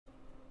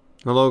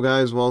Hello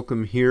guys,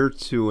 welcome here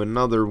to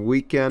another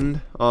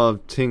weekend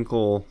of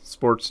Tinkle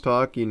Sports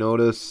Talk. You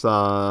notice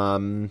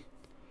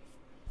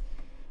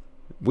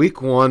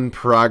week one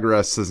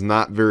progress is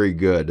not very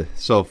good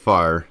so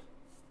far.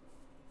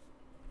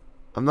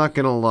 I'm not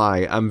gonna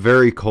lie, I'm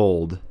very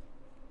cold.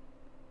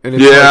 And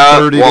it's like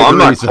 30 I'm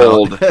not degrees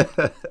cold.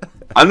 out.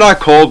 I'm not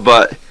cold,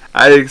 but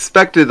I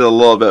expected a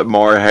little bit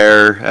more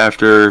hair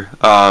after.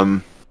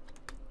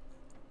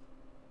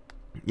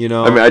 You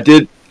I mean, know, I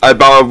did. I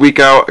about a week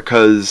out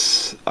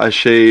because I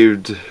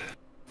shaved.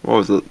 What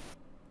was it?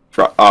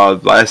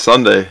 Last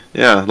Sunday.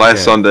 Yeah, last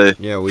yeah, Sunday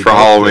yeah, we for both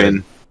did.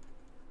 Halloween.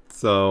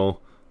 So,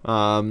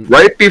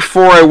 Right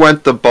before I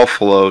went to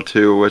Buffalo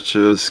too, which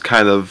was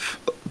kind of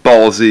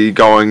ballsy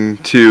going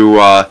to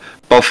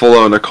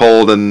Buffalo in the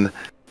cold and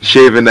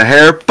shaving the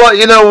hair. But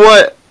you know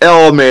what? It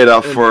all made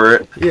up and for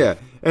it. yeah,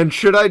 and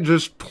should I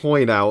just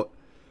point out,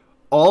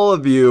 all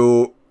of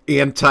you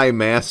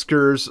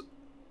anti-maskers,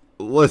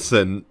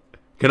 listen,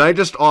 can I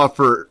just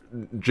offer,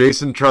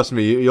 Jason, trust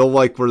me, you'll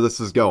like where this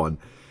is going.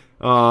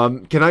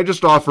 Can I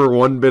just offer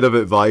one bit of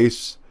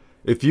advice?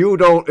 If you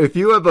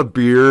have a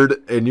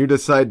beard and you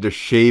decide to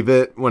shave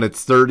it when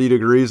it's 30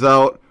 degrees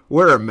out,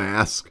 wear a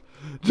mask.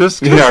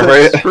 Just because Yeah,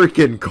 right. it's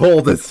freaking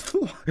cold as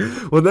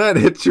when that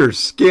hits your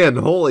skin,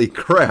 holy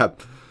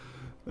crap.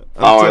 I'm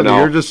Oh, I telling you,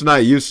 you're know. just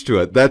not used to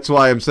it. That's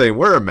why I'm saying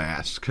wear a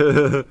mask.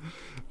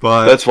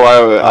 But, That's why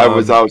I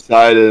was um,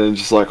 outside and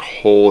just like,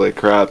 holy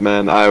crap,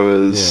 man!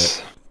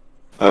 yeah,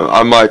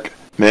 I'm like,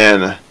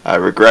 man, I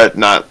regret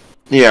not,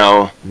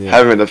 yeah.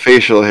 having the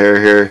facial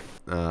hair here.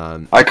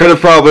 Um, I could have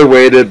probably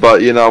waited,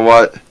 but you know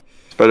what?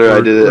 It's better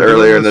I did it we're doing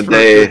earlier in this the for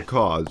a good day.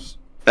 cause.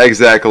 It's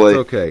Exactly.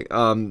 okay.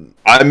 I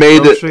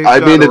made it. I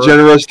made a NoShave.org.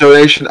 generous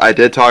donation. I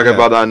did talk Yeah.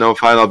 about it on No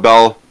Final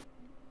Bell.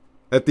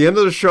 At the end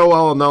of the show,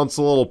 I'll announce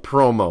a little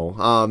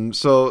promo.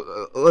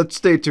 So let's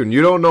stay tuned.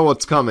 You don't know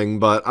what's coming,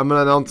 but I'm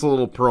gonna announce a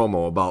little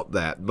promo about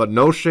that. But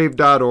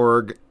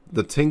NoShave.org,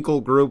 the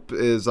Tinkle Group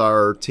is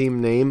our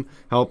team name.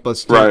 Help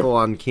us Right. tinkle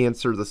on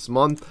cancer this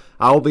month.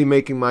 I'll be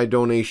making my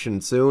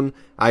donation soon.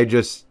 I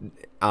just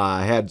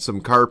had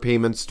some car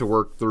payments to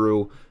work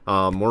through.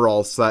 We're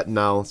all set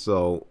now,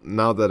 so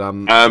now that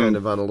I'm kind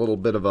of on a little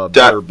bit of a That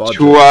better who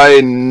budget.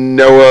 I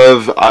know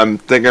of, I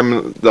think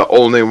I'm the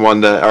only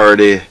one that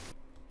already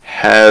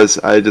has.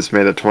 I just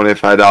made a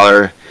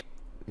 $25.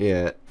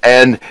 Yeah.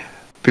 And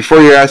before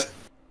you ask,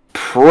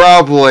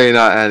 probably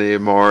not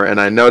anymore. And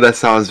I know that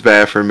sounds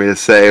bad for me to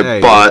say,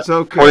 Hey, but it's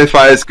okay.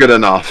 25 is good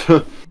enough.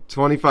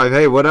 25.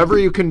 Hey, whatever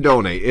you can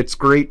donate. It's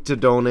great to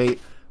donate.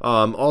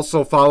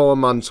 Also follow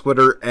him on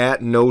Twitter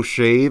at no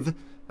shave.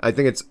 I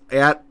think it's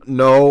at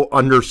no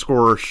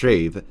underscore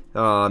shave.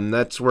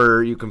 That's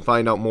where you can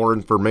find out more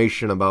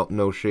information about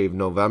No Shave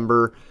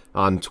November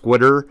on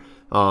Twitter.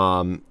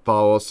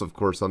 Follow us, of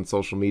course, on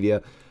social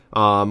media.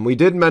 We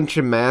did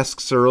mention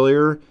masks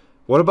earlier.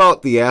 What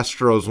about the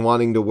Astros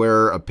wanting to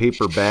wear a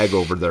paper bag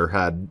over their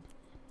head?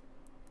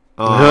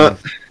 Um,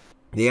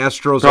 the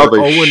Astros are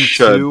Probably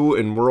should. 0-2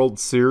 in World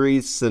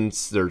Series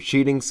since their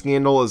cheating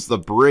scandal as the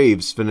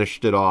Braves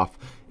finished it off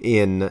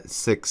in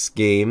 6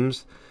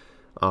 games.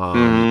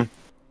 Hmm.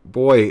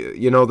 Boy,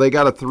 they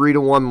got a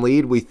 3-1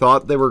 lead. We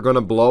thought they were going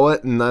to blow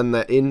it, and then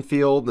the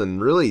infield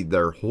and really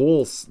their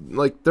whole,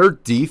 their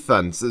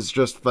defense is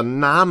just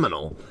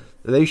phenomenal.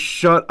 They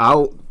shut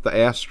out the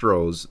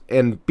Astros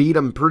and beat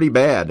them pretty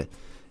bad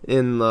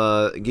in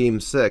game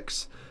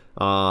 6.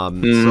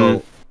 Hmm.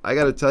 So I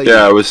got to tell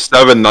Yeah, you, it was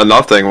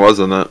 7-0,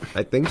 wasn't it?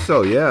 I think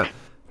so, yeah.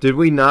 Did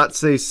we not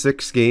say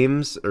 6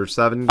 games or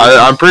 7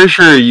 I'm games? pretty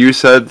sure you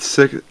said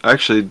six.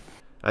 Actually,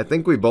 I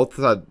think we both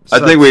I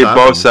said think we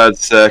both 7. said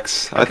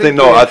six. I I think think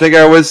no. we I think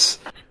I was.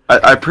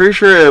 I'm pretty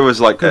sure it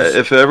was like, because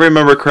if I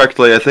remember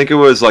correctly, I think it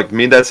was like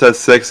me that said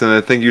six, and I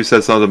think you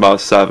said something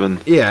about 7.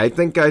 yeah, I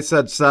think I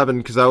said 7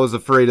 because I was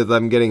afraid of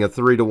them getting a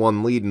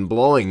 3-1 lead and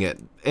blowing it,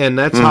 and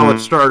that's how it Mm-hmm.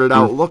 started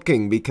out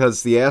looking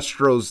because the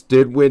Astros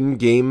did win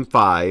Game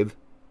 5,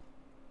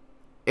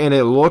 and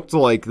it looked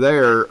like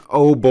there.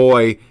 Oh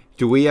boy,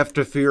 do we have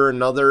to fear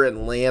another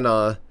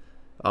Atlanta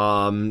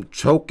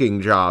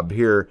choking job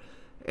here?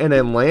 And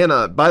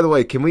Atlanta, by the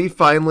way, can we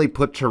finally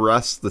put to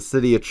rest the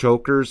city of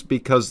chokers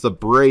because the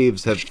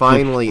Braves have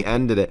finally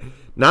ended it?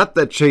 Not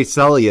that Chase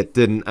Elliott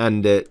didn't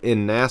end it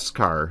in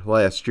NASCAR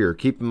last year.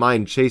 Keep in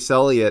mind, Chase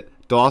Elliott,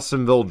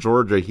 Dawsonville,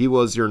 Georgia, he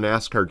was your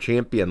NASCAR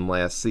champion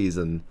last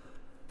season.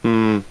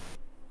 Mm.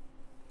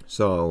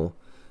 So,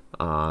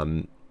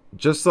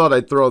 just thought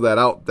I'd throw that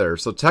out there.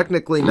 So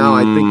technically now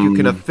I think you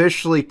can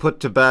officially put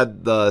to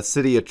bed the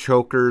city of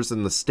chokers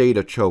and the state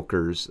of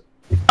chokers.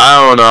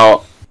 I don't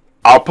know.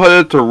 I'll put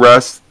it to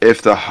rest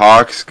if the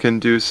Hawks can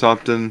do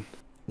something, and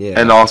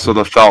Yeah. also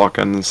the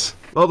Falcons.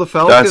 Well, the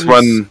That's Falcons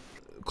when.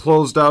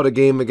 closed out a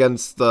game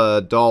against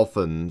the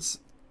Dolphins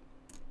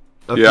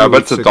a Yeah, few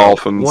but it's weeks the ago.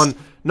 Dolphins.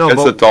 No,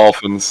 It's the but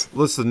Dolphins.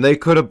 listen, they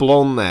could have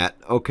blown that.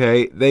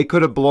 Okay, they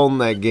could have blown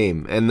that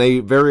game, and they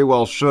very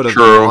well should have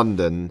in True.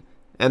 London.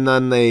 And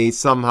then they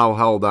somehow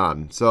held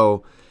on.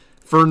 So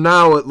for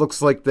now, it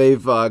looks like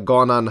they've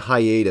gone on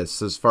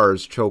hiatus as far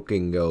as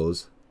choking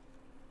goes.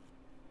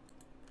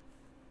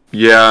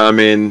 Yeah, I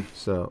mean,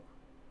 So,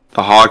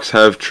 the Hawks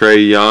have Trey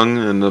Young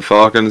and the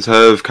Falcons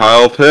have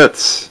Kyle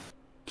Pitts.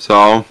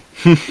 So,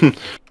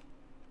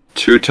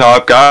 two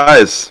top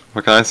guys.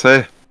 What can I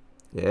say?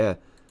 yeah.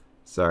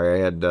 Sorry,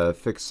 I had to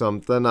fix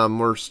something.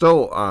 We're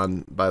still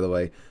on, by the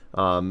way.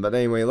 But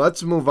anyway,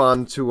 let's move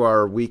on to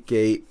our Week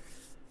 8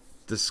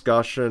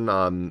 discussion.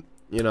 All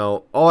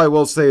I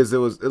will say is it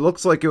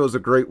looks like it was a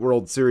great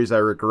World Series. I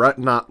regret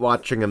not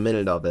watching a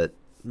minute of it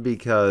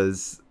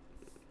because,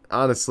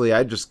 honestly,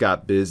 I just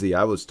got busy.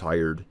 I was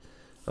tired.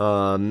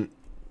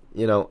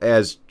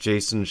 As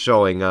Jason's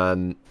showing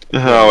on.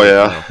 Oh,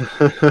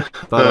 yeah.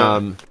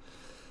 But,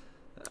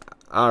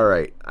 all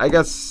right. I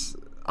guess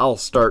I'll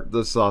start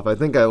this off. I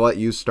think I let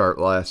you start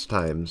last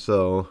time,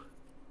 so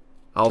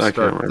I'll start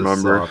can't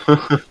remember.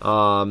 this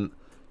off.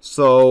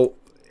 So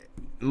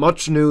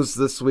much news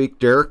this week.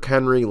 Derrick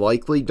Henry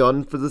likely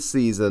done for the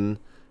season.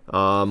 With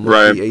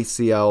Right. the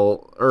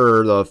ACL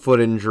or the foot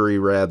injury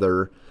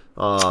rather.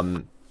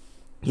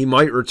 He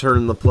might return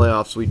in the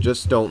playoffs. We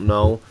just don't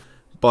know.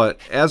 But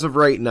as of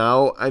right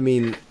now, I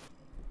mean,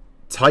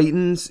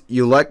 Titans,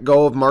 you let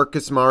go of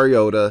Marcus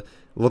Mariota.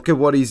 Look at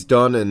what he's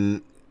done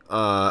in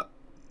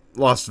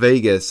Las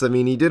Vegas. I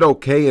mean, he did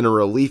okay in a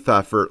relief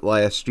effort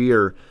last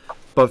year.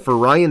 But for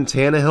Ryan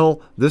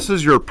Tannehill, this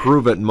is your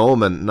prove-it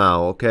moment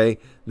now, okay?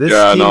 This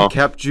team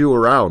kept you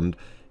around.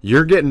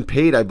 You're getting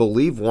paid, I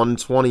believe,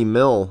 $120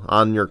 million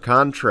on your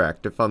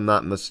contract, if I'm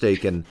not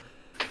mistaken.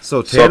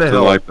 So Something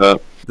Tannehill, like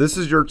that. this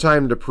is your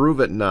time to prove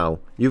it now.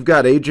 You've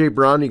got A.J.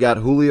 Brown, you got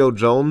Julio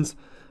Jones.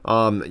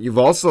 You've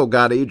also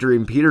got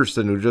Adrian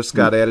Peterson, who just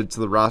got added to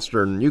the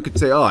roster, and you could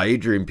say, "Oh,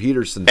 Adrian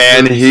Peterson."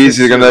 And he's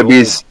gonna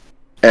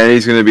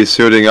be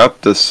suiting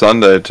up this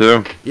Sunday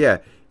too. Yeah,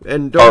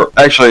 and Or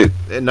actually,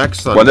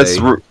 next when it's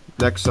Sunday.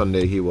 Next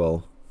Sunday he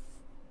will.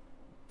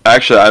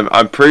 actually,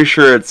 I'm pretty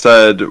sure it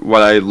said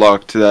when I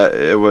looked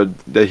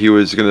that he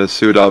was gonna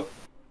suit up.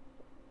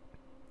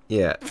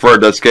 Yeah, for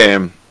this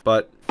game.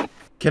 But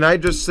can I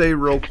just say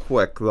real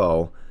quick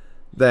though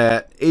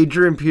that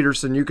Adrian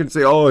Peterson, you can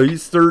say, oh,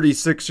 he's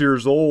 36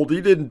 years old.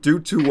 He didn't do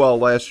too well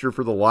last year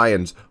for the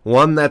Lions.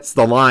 One, that's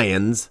the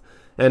Lions.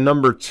 And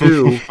number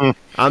two,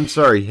 I'm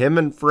sorry, him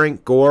and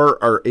Frank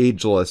Gore are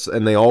ageless,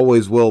 and they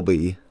always will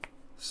be.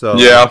 So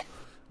yeah.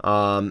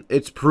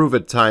 It's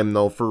prove-it time,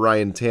 though, for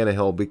Ryan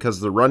Tannehill, because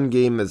the run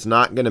game is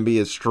not going to be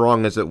as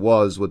strong as it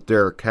was with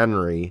Derrick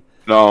Henry.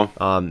 No.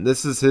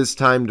 This is his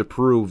time to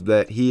prove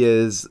that he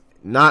is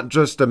not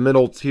just a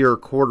middle-tier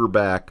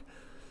quarterback,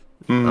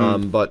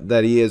 but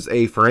that he is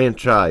a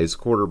franchise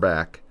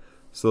quarterback.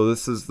 So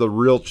this is the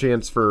real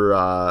chance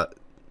for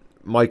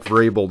Mike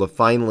Vrabel to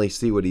finally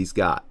see what he's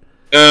got.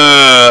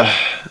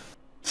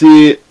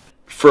 See,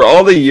 for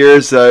all the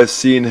years that I've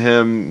seen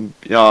him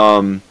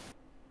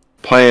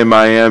play in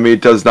Miami,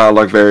 it does not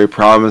look very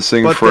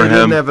promising for him. But they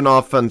didn't have an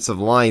offensive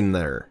line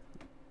there.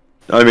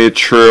 I mean,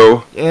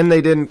 true. And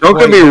they didn't Don't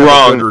get me have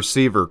wrong. a good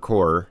receiver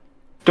core.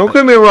 Don't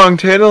get me wrong,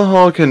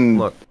 Tannehill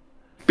can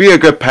be a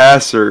good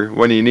passer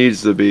when he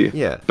needs to be.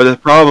 Yeah. But the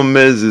problem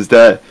is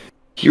that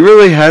he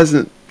really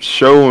hasn't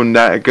shown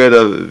that good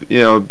of,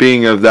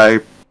 being of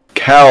that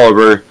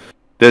caliber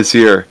this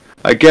year.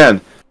 Again,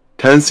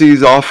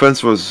 Tennessee's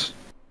offense was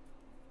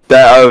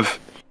that of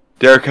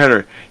Derrick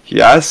Henry.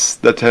 Yes,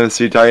 the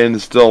Tennessee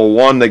Titans still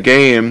won the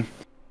game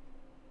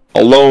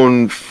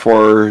alone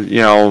for,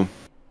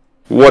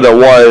 what it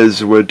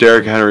was with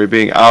Derrick Henry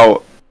being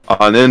out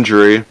on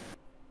injury,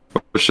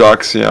 which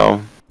sucks,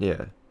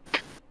 Yeah.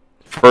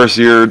 First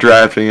year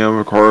drafting him,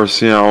 of course,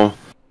 that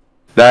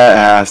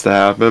has to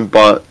happen.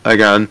 But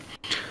again,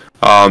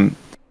 Ryan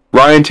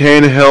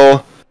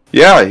Tannehill,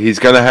 yeah, he's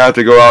going to have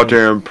to go out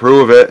there and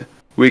prove it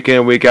week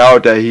in, week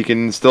out that he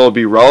can still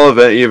be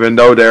relevant even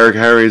though Derrick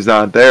Henry's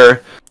not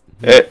there.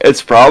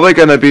 It's probably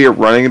going to be a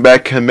running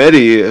back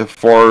committee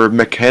for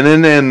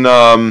McKinnon and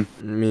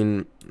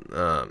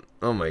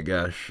oh my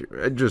gosh,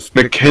 I just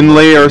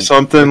McKinley or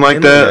something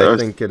like that. I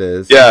think it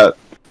is. Yeah,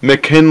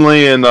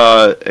 McKinley and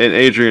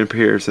Adrian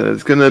Peterson.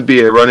 It's going to be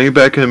a running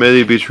back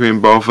committee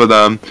between both of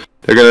them.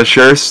 They're going to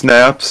share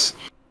snaps.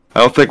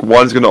 I don't think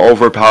one's going to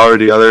overpower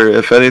the other.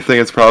 If anything,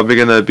 it's probably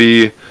going to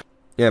be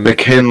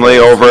McKinley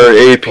over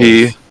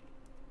AP.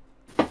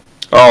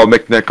 Oh,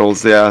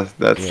 McNichols. Yeah,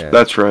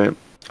 that's right.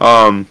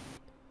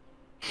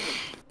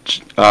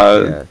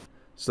 Yeah.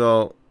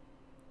 So,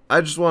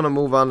 I just want to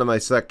move on to my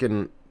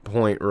second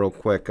point real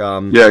quick.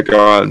 Yeah, go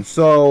on.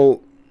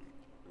 So,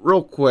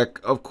 real quick,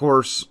 of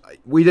course,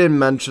 we didn't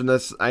mention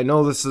this. I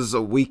know this is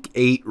a Week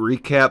 8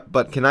 recap,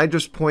 but can I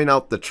just point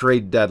out the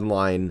trade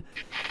deadline?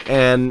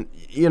 And,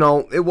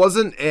 it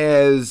wasn't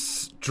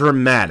as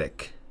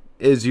dramatic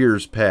as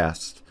years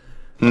past.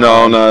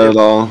 No, not at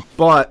all.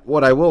 But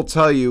what I will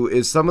tell you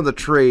is some of the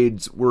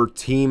trades were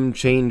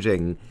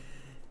team-changing.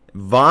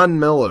 Von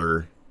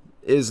Miller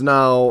is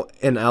now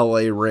an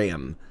LA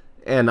Ram.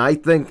 And I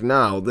think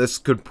now this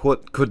could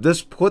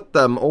this put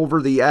them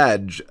over the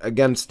edge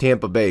against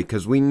Tampa Bay?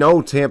 Because we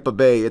know Tampa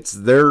Bay, it's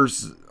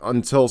theirs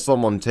until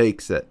someone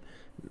takes it.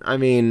 I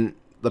mean,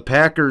 the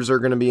Packers are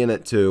going to be in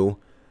it too.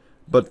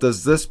 But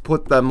does this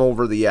put them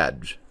over the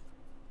edge?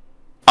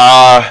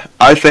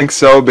 I think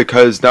so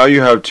because now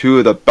you have two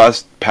of the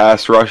best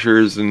pass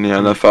rushers in the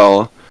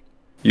NFL.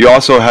 You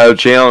also have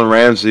Jalen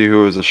Ramsey,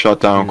 who is a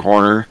shutdown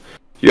corner.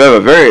 You have a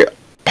very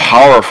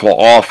powerful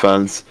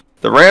offense.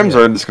 The Rams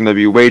are just going to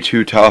be way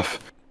too tough.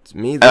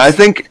 And I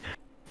think,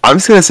 I'm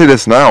just going to say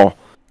this now.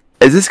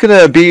 Is this going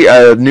to be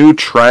a new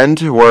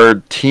trend where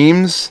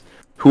teams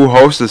who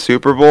host the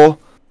Super Bowl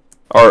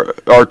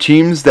are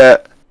teams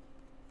that,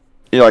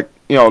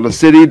 the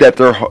city that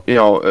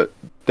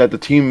that the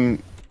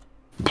team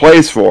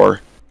plays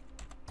for,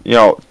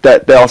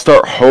 that they'll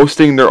start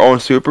hosting their own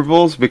Super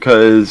Bowls,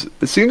 because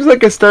it seems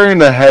like it's starting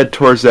to head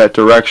towards that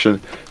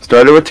direction.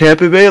 Started with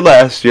Tampa Bay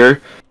last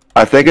year.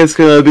 I think it's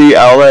going to be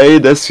LA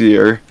this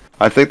year.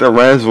 I think the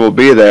Rams will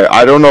be there.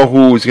 I don't know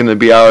who's going to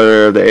be out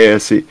of the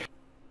AFC.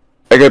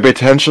 It could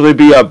potentially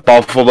be a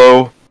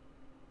Buffalo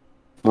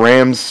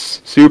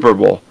Rams Super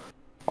Bowl.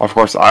 Of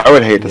course, I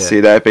would hate to see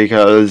that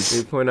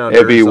because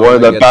it'd be one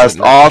of the best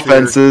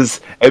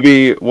offenses. It'd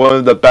be one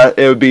of the best.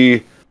 It would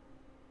be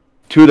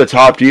two of the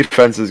top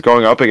defenses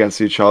going up against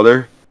each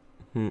other,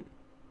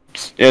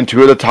 and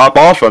two of the top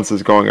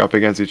offenses going up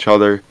against each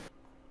other.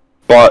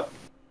 But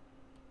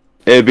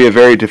it'd be a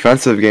very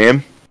defensive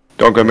game.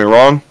 Don't get me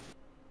wrong,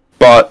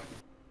 but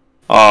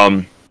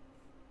I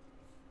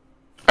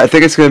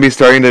think it's going to be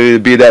starting to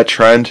be that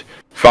trend.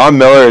 Von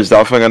Miller is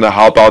definitely going to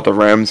help out the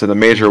Rams in a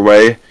major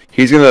way.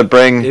 He's going to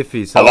bring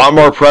a lot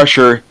more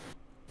pressure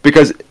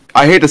because,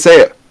 I hate to say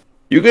it,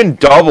 you can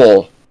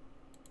double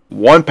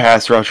one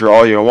pass rusher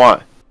all you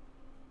want,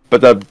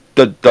 but the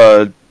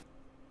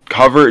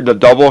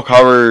double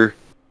cover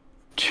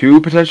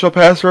two potential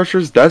pass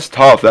rushers, that's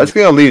tough. That's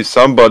going to leave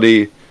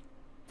somebody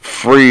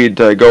free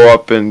to go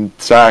up and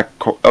sack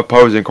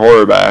opposing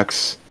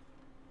quarterbacks.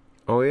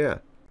 Oh, yeah.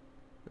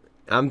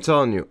 I'm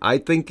telling you, I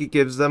think it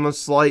gives them a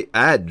slight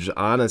edge,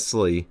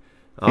 honestly.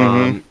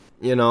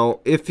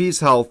 If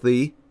he's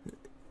healthy,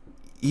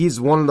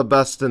 he's one of the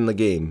best in the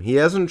game. He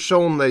hasn't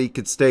shown that he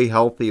could stay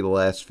healthy the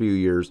last few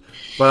years,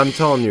 but I'm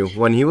telling you,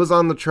 when he was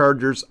on the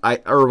Chargers,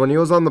 when he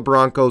was on the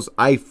Broncos,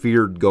 I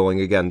feared going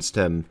against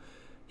him.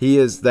 He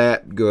is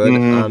that good,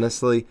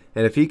 honestly,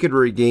 and if he could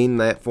regain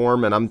that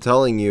form, and I'm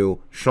telling you,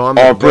 Sean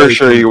McVay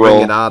can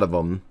bring it out of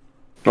him.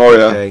 Oh,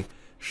 yeah. Okay?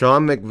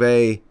 Sean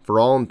McVay, for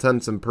all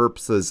intents and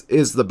purposes,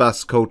 is the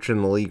best coach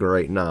in the league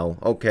right now.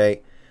 Okay.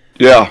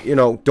 Yeah.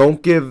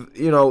 Don't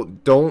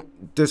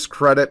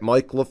discredit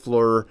Mike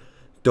LaFleur.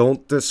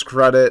 Don't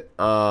discredit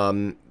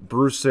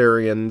Bruce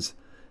Arians.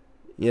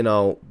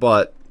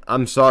 But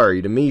I'm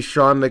sorry. To me,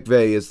 Sean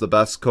McVay is the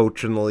best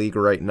coach in the league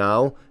right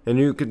now. And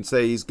you can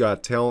say he's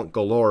got talent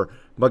galore.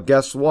 But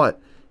guess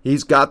what?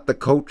 He's got the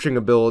coaching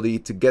ability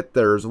to get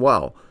there as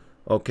well.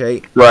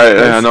 Okay? Right,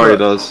 I know he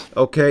does.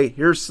 Okay,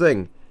 here's the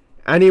thing.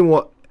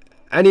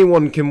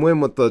 Anyone can win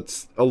with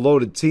a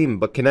loaded team,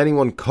 but can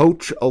anyone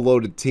coach a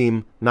loaded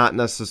team? Not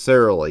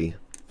necessarily.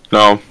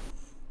 No.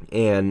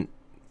 And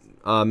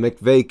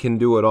McVay can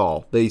do it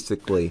all,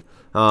 basically.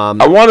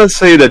 I want to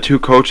say the two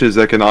coaches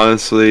that can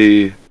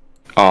honestly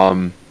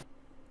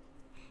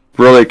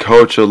really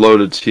coach a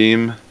loaded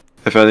team,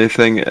 if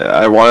anything,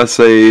 I want to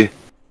say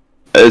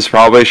is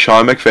probably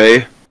Sean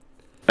McVay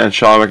and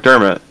Sean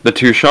McDermott. The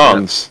two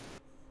Seans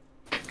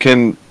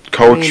can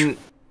coach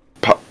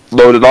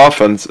loaded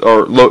offense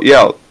or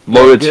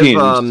loaded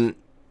teams.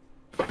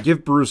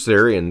 Give Bruce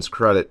Arians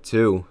credit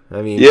too.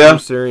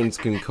 Bruce Arians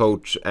can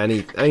coach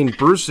any.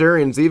 Bruce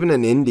Arians, even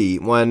in Indy,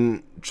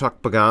 when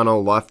Chuck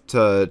Pagano left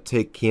to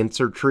take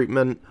cancer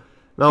treatment.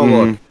 Now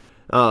look,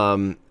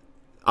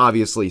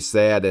 obviously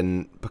sad,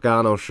 and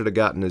Pagano should have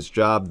gotten his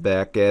job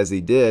back as he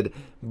did.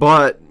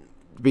 But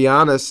to be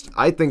honest,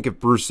 I think if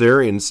Bruce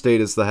Arians stayed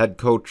as the head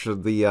coach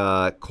of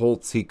the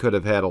Colts, he could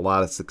have had a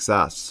lot of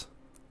success.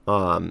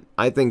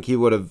 I think he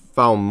would have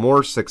found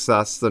more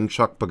success than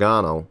Chuck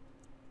Pagano.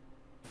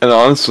 And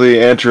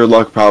honestly, Andrew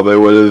Luck probably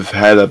would have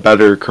had a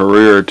better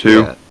career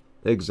too. Yeah,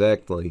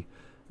 exactly.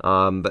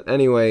 But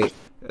anyway,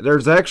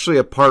 there's actually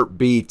a part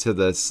B to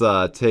this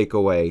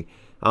takeaway,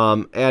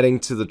 adding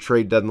to the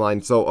trade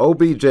deadline. So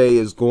OBJ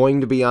is going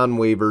to be on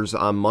waivers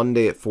on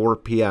Monday at 4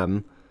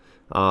 p.m.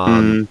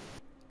 And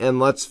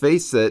let's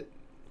face it,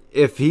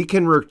 if he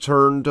can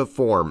return to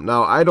form.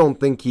 Now, I don't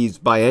think he's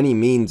by any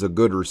means a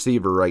good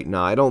receiver right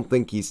now. I don't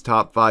think he's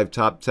top 5,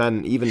 top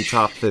 10, even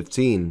top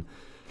 15.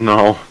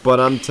 No. But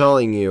I'm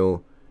telling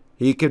you,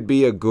 he could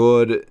be a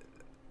good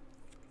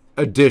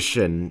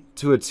addition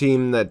to a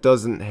team that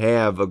doesn't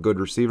have a good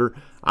receiver.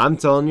 I'm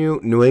telling you,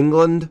 New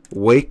England,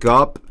 wake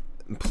up,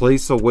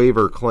 place a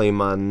waiver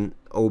claim on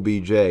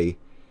OBJ.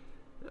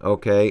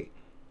 Okay?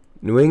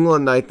 New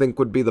England, I think,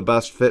 would be the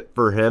best fit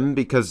for him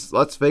because,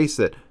 let's face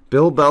it,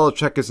 Bill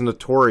Belichick is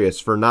notorious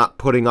for not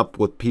putting up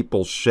with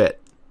people's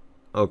shit.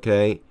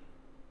 Okay?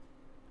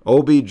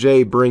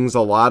 OBJ brings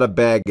a lot of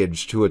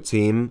baggage to a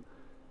team,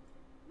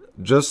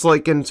 just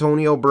like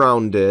Antonio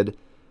Brown did.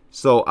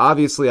 So,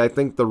 obviously, I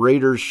think the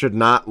Raiders should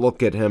not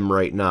look at him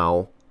right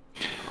now.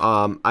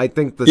 I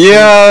think the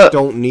Saints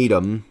don't need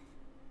him.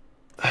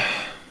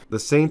 The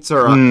Saints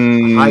are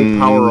a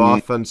high-power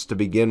offense to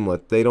begin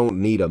with. They don't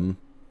need him.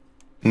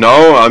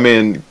 No, I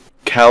mean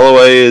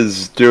Callaway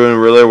is doing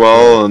really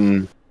well,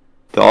 and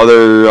the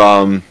other,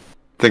 I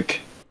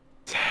think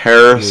it's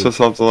Harris or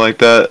something like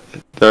that.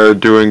 They're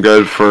doing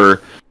good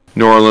for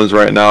New Orleans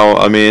right now.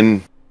 I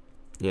mean,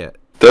 Yeah.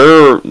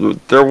 they're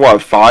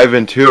what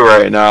 5-2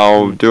 right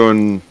now,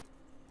 doing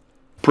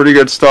pretty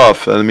good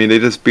stuff. I mean, they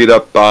just beat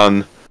up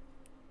on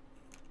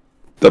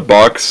the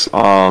Bucks.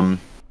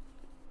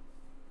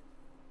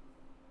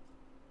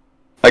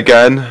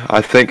 Again,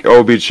 I think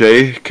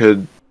OBJ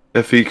could,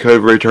 if he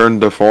could return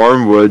to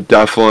form, would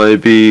definitely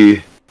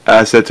be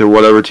asset to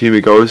whatever team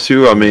he goes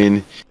to. I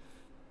mean,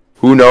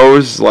 who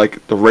knows?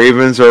 Like the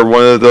Ravens are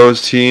one of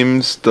those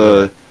teams.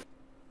 The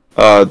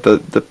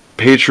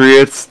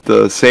Patriots,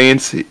 the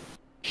Saints.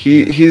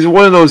 He's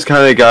one of those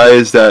kind of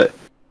guys that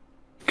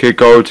could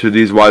go to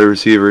these wide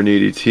receiver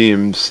needy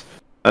teams.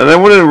 And I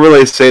wouldn't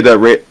really say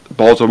that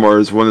Baltimore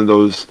is one of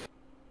those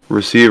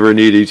receiver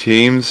needy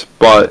teams,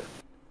 but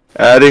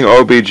adding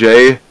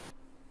OBJ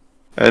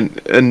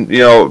and you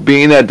know,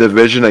 being in that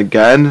division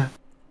again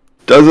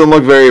doesn't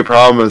look very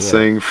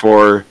promising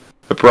for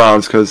the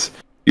Browns, because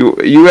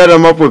you had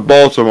them up with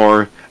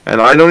Baltimore,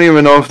 and I don't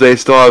even know if they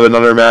still have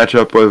another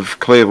matchup with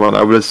Cleveland.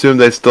 I would assume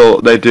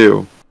they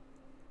do.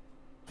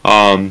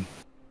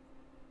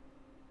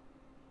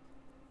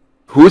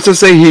 Who's to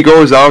say he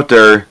goes out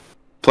there,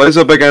 plays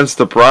up against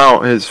the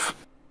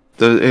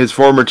his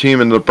former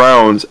team in the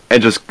Browns,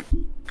 and just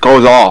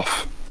goes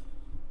off?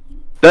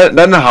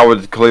 Then how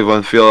would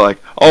Cleveland feel like?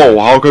 Oh,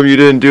 how come you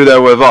didn't do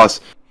that with us?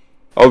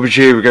 OBJ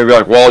we're gonna be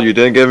like, well, you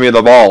didn't give me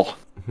the ball.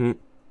 Mm-hmm.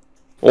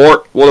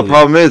 Or, well, the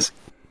problem is,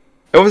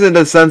 it was in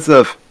the sense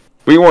of,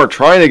 we weren't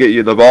trying to get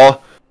you the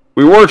ball.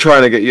 We were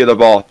trying to get you the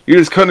ball. You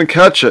just couldn't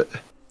catch it.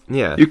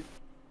 Yeah.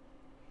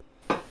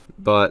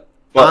 But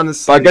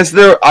honestly, I guess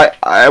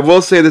I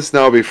will say this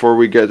now before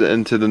we get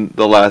into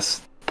the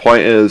last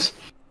point is,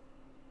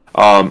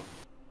 there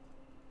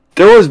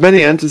was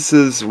many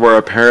instances where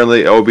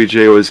apparently OBJ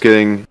was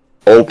getting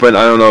open.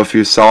 I don't know if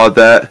you saw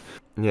that.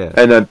 Yeah.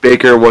 And then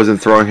Baker wasn't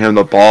throwing him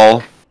the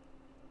ball.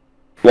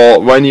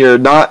 Well, when you're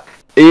not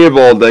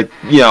able to,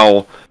 you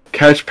know,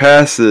 catch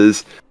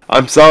passes,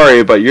 I'm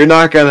sorry, but you're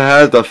not going to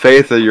have the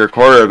faith of your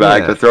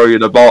quarterback to throw you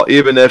the ball,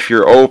 even if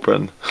you're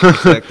open.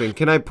 Exactly.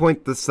 Can I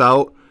point this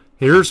out?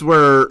 Here's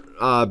where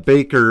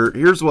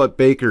here's what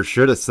Baker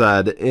should have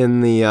said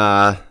in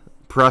the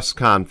press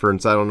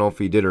conference. I don't know if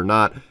he did or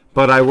not,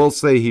 but I will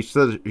say he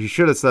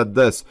should have said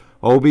this: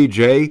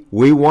 OBJ,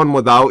 we won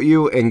without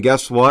you, and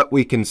guess what?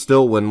 We can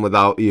still win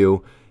without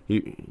you.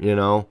 You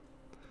know,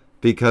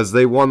 because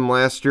they won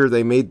last year.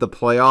 They made the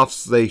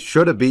playoffs. They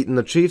should have beaten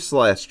the Chiefs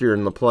last year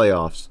in the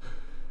playoffs.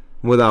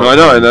 Without I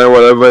know, and then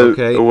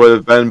it would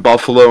have been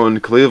Buffalo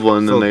and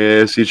Cleveland in the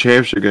AFC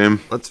Championship game.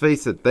 Let's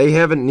face it, they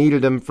haven't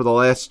needed him for the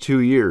last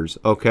 2 years,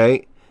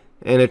 okay?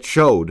 And it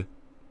showed.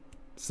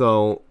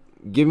 So,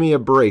 give me a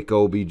break,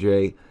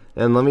 OBJ.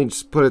 And let me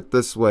just put it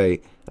this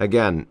way.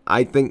 Again,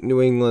 I think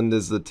New England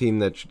is the team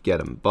that should get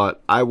him.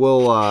 But I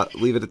will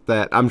leave it at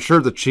that. I'm sure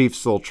the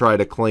Chiefs will try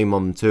to claim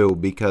him too,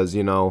 because,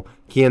 you know,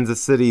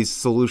 Kansas City's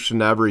solution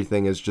to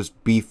everything is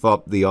just beef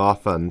up the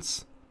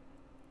offense.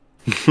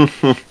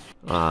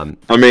 I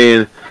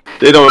mean,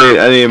 they don't need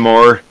any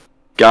more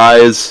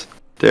guys.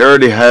 They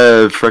already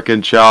have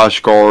frickin'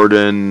 Josh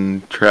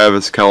Gordon,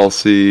 Travis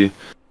Kelce,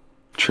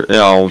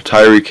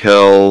 Tyreek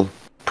Hill,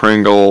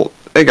 Pringle.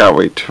 They got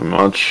way too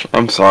much.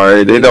 I'm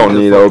sorry, they don't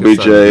need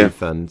OBJ.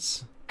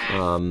 Defense.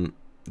 I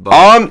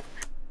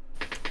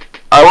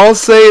will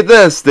say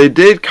this: they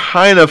did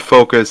kind of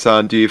focus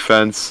on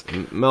defense.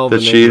 Melvin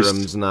the Chiefs.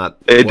 Ingram's not.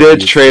 They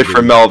did trade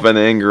for Melvin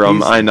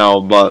Ingram. I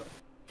know, but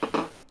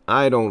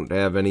I don't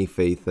have any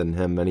faith in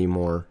him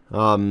anymore.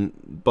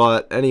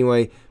 But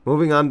anyway,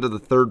 moving on to the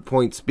third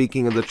point.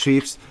 Speaking of the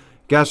Chiefs,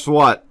 guess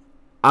what?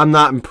 I'm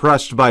not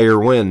impressed by your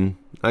win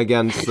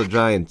against the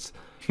Giants.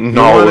 No. You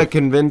want to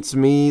convince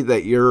me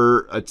that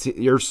you're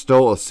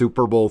still a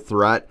Super Bowl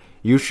threat?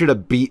 You should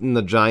have beaten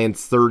the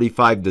Giants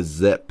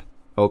 35-0.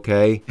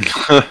 Okay,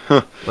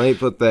 let me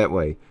put it that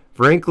way.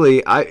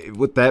 Frankly,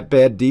 with that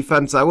bad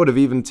defense, I would have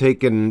even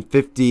taken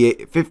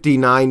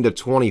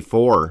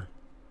 59-24.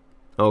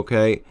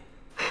 Okay,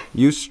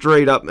 you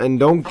straight up, and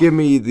don't give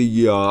me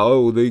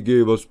the they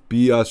gave us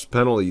BS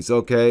penalties.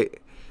 Okay,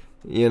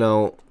 you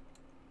know,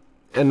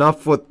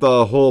 enough with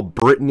the whole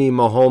Brittany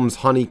Mahomes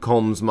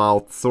honeycombs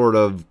mouth sort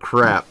of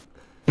crap.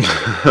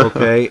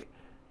 Okay,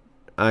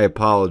 I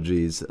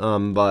apologies.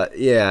 But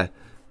yeah,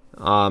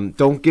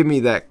 don't give me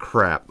that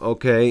crap.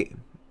 Okay,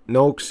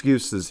 no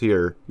excuses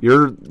here.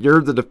 You're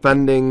the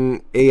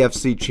defending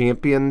AFC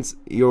champions.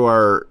 You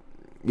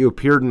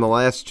appeared in the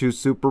last 2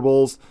 Super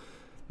Bowls.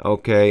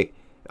 Okay,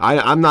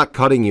 I'm not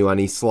cutting you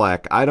any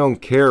slack. I don't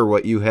care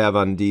what you have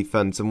on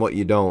defense and what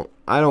you don't.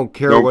 I don't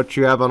care what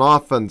you have on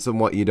offense and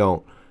what you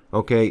don't.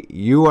 Okay,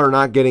 you are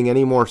not getting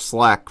any more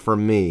slack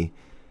from me.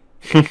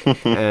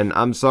 And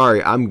I'm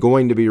sorry, I'm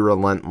going to be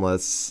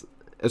relentless,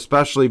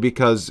 especially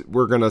because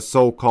we're going to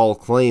so-called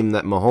claim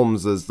that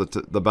Mahomes is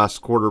the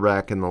best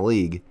quarterback in the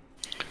league.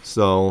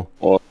 So,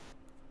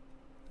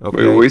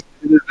 Okay, We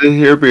seen it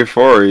here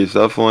before. He's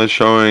definitely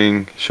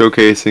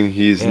showcasing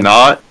he's and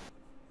not.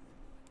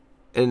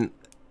 and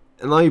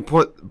and let me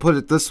put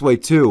it this way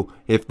too.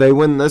 If they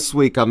win this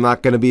week, I'm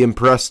not going to be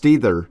impressed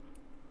either.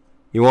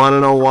 You want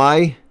to know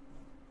why?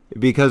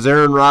 Because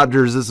Aaron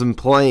Rodgers isn't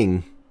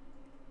playing.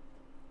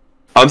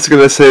 I'm just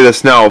gonna say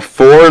this now: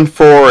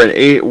 4-4 in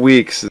 8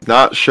 weeks is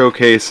not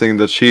showcasing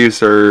the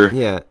Chiefs or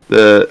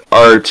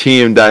our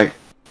team that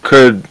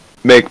could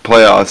make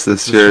playoffs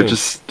this year.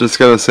 Just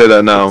gonna say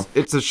that now.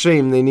 It's a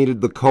shame they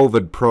needed the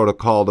COVID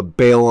protocol to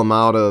bail them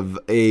out of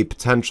a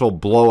potential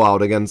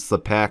blowout against the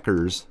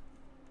Packers.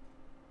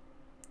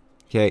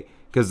 Okay,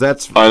 because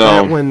that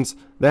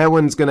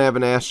one's gonna have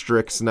an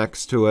asterisk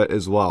next to it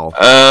as well.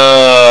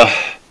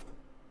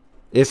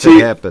 If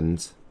it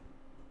happens.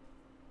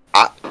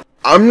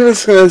 I'm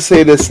just gonna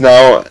say this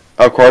now.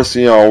 Of course,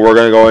 we're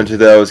gonna go into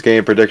those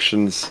game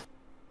predictions.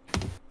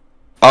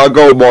 I'll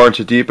go more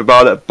into deep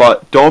about it,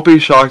 but don't be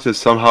shocked if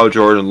somehow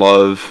Jordan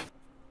Love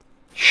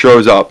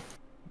shows up.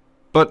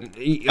 But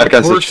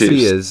of course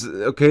he is.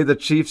 Okay, the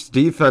Chiefs'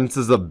 defense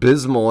is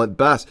abysmal at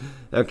best.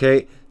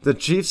 Okay, the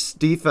Chiefs'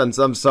 defense.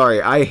 I'm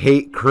sorry, I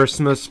hate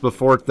Christmas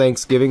before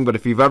Thanksgiving, but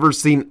if you've ever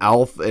seen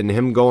Elf and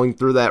him going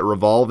through that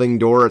revolving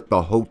door at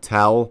the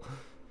hotel.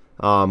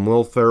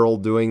 Will Ferrell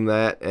doing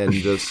that and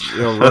just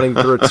running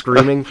through it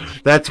screaming.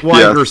 That's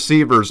wide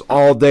receivers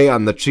all day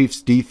on the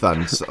Chiefs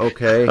defense,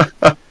 okay?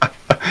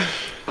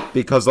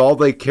 Because all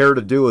they care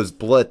to do is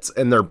blitz,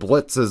 and their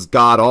blitz is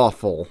god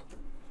awful.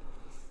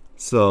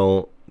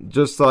 So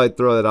just thought I'd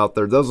throw that out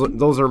there.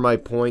 Those are my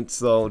points,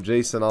 though.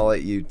 Jason, I'll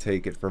let you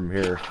take it from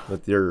here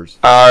with yours.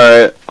 All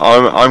right,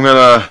 I'm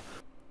gonna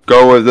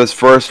go with this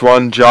first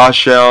one.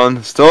 Josh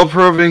Allen still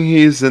proving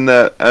he's in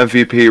that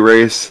MVP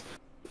race.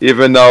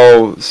 Even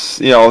though,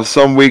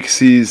 some weeks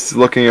he's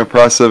looking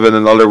impressive and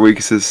in other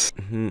weeks is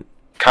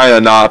kind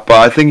of not. But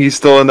I think he's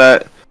still in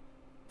that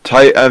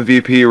tight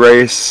MVP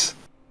race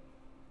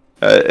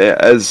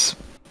as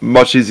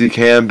much as he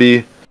can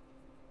be.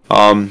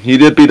 He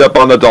did beat up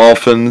on the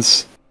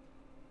Dolphins.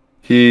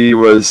 He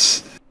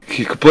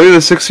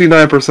completed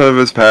 69% of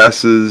his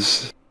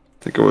passes.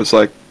 I think it was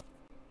like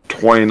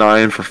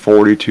 29 for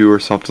 42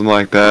 or something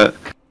like that.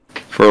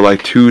 For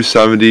like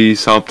 270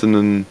 something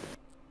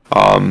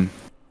and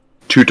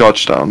 2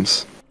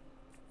 touchdowns.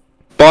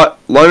 But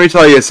let me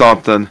tell you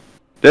something.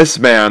 This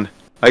man,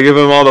 I give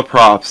him all the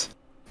props,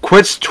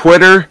 quits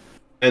Twitter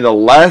in the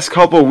last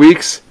couple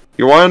weeks.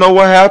 You want to know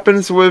what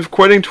happens with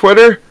quitting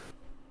Twitter?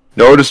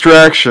 No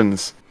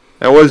distractions.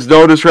 And what does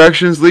no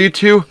distractions lead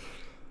to?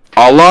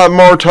 A lot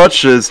more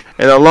touches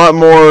and a lot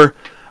more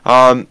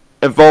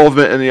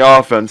involvement in the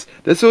offense.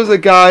 This was a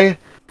guy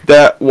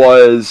that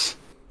was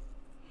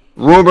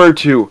rumored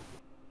to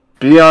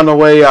be on the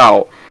way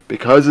out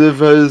because of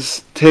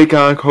his take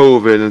on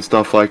COVID and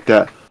stuff like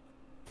that.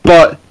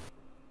 But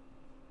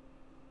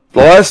the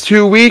last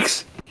 2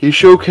 weeks, he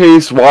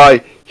showcased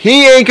why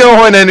he ain't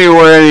going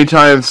anywhere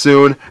anytime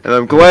soon, and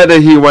I'm glad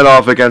that he went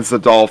off against the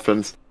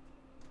Dolphins.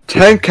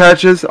 10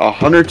 catches,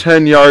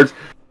 110 yards,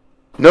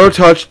 no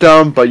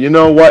touchdown, but you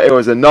know what? It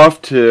was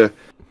enough to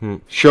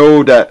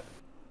show that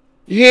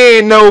he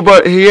ain't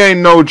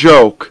no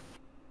joke.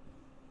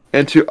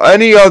 And to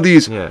any of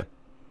these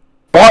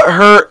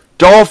butthurt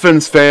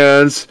Dolphins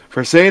fans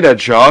for saying that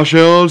Josh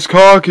Allen's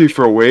cocky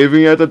for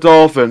waving at the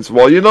Dolphins.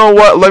 Well, you know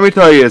what? Let me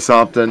tell you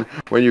something.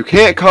 When you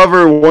can't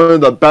cover one of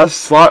the best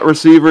slot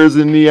receivers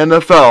in the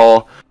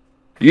NFL,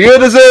 you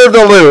deserve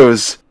to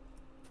lose.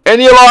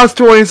 And you lost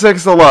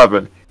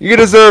 26-11. You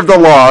deserve the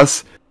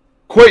loss.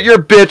 Quit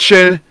your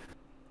bitching.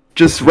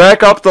 Just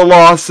rack up the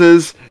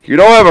losses. You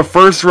don't have a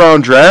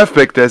first-round draft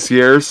pick this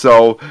year,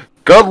 so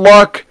good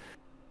luck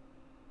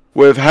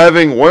with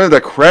having one of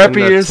the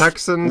crappiest and the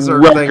Texans are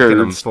records. thanking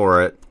them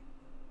for it.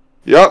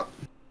 Yep.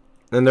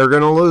 And they're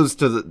going to lose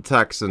to the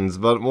Texans,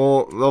 but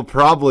they'll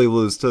probably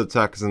lose to the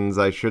Texans,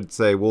 I should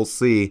say. We'll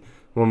see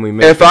when we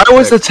make If I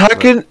was the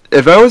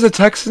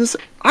Texans,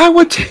 I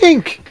would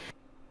tank.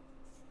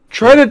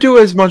 Try to do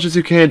as much as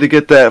you can to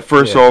get that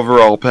first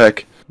overall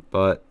pick.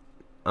 But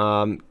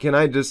can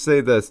I just say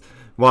this?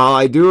 While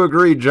I do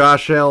agree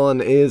Josh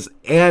Allen is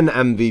an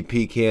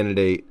MVP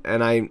candidate,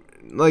 and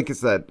like I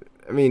said,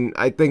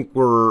 I think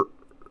we're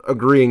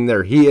agreeing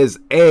there. He is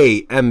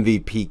a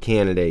MVP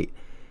candidate.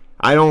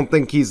 I don't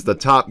think he's the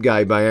top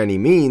guy by any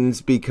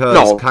means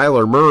because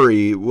Kyler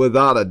Murray,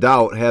 without a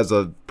doubt, has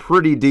a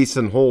pretty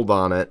decent hold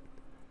on it.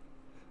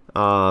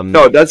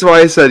 No, that's why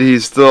I said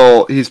he's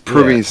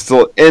proving he's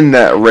still in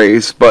that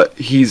race, but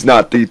he's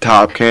not the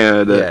top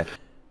candidate.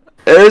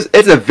 Yeah.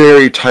 It's a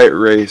very tight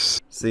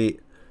race. See,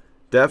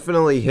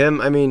 definitely him.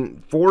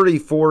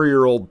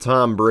 44-year-old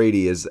Tom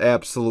Brady is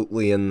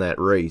absolutely in that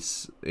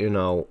race,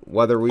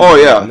 whether we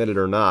admit it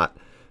or not.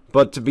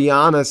 But to be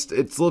honest,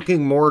 it's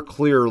looking more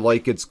clear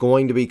like it's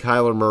going to be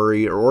Kyler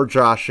Murray or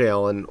Josh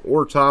Allen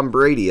or Tom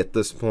Brady at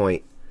this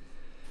point.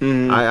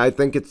 Mm-hmm. I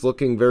think it's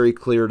looking very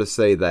clear to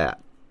say that.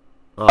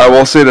 I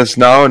will say this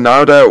now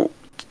that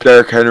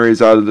Derrick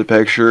Henry's out of the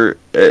picture,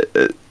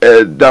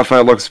 it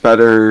definitely looks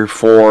better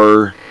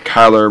for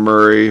Kyler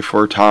Murray,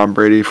 for Tom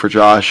Brady, for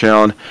Josh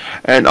Allen,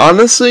 and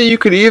honestly, you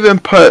could even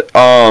put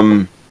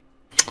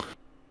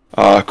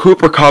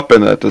Cooper Kupp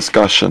in that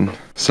discussion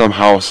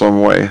somehow,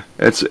 some way.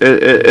 It's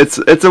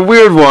a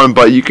weird one,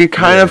 but you could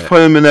kind of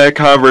put him in that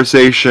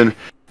conversation.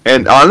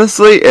 And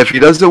honestly, if he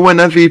doesn't win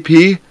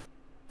MVP,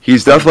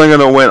 he's definitely going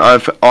to win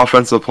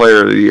Offensive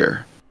Player of the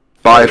Year,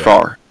 by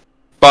far.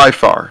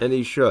 And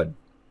he should.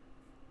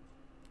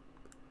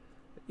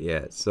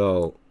 Yeah.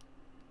 So.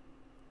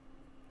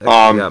 We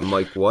got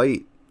Mike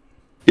White.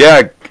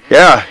 Yeah.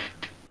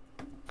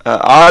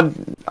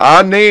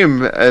 Odd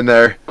name in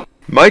there.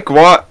 Mike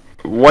White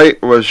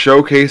was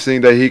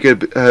showcasing that he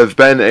could have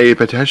been a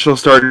potential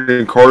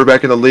starting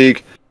quarterback in the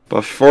league, but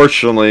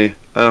unfortunately,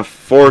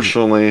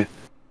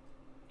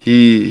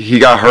 he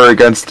got hurt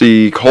against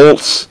the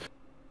Colts,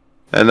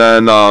 and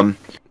then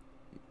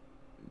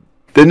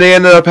they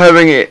ended up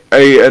having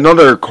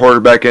another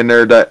quarterback in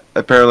there that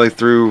apparently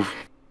threw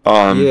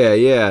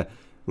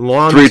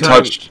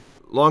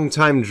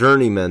long-time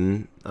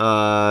journeyman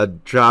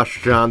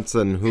Josh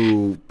Johnson,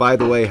 who, by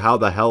the way, how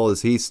the hell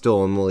is he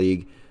still in the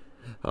league?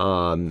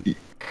 And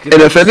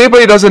if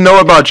anybody doesn't know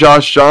about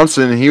Josh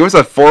Johnson, he was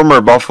a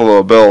former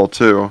Buffalo Bill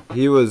too.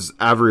 He was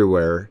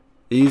everywhere.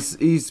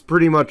 He's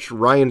pretty much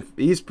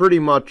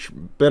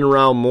been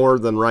around more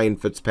than Ryan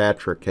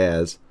Fitzpatrick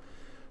has.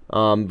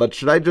 But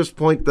should I just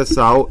point this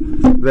out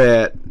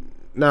that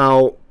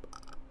now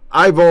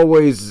I've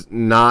always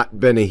not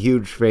been a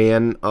huge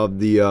fan of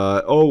the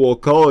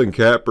Colin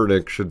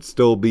Kaepernick should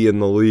still be in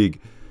the league,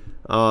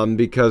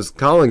 because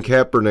Colin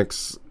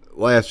Kaepernick's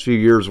last few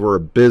years were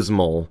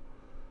abysmal.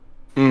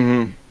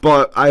 Mm-hmm.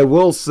 But I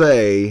will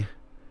say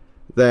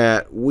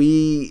that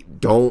we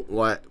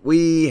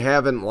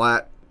haven't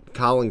let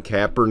Colin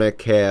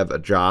Kaepernick have a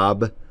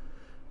job,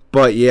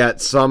 but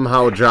yet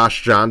somehow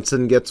Josh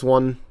Johnson gets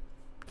one,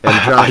 and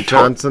Josh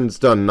Johnson's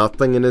done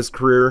nothing in his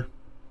career.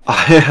 I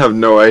have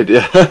no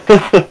idea.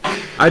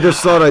 I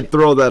just thought I'd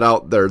throw that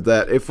out there,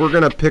 that if we're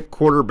going to pick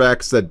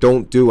quarterbacks that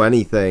don't do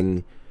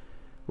anything,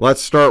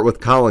 let's start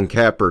with Colin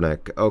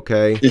Kaepernick,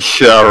 okay?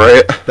 Yeah,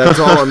 right. That's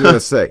all I'm going to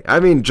say.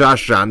 I mean,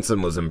 Josh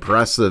Johnson was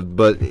impressive,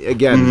 but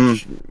again,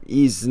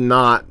 he's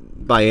not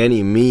by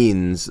any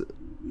means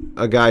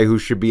a guy who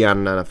should be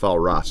on an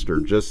NFL roster.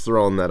 Just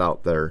throwing that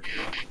out there.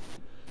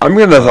 I'm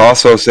going to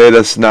also say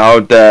this now,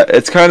 that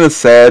it's kind of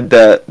sad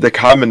that the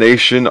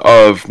combination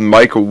of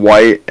Mike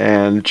White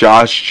and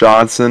Josh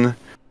Johnson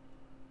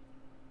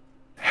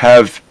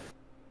have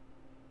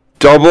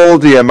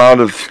doubled the amount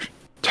of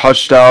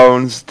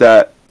touchdowns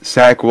that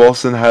Zach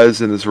Wilson has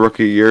in his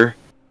rookie year.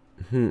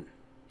 Mm-hmm.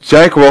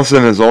 Zach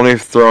Wilson has only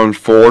thrown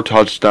 4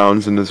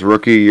 touchdowns in his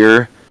rookie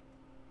year.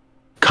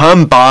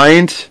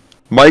 Combined,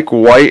 Mike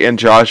White and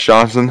Josh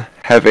Johnson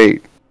have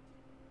 8.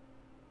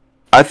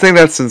 I think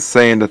that's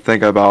insane to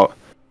think about.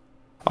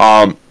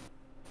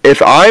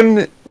 If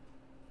I'm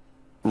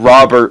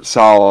Robert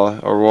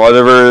Saleh, or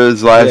whatever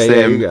his last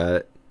name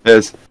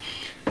is,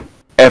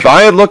 if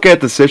I look at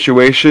the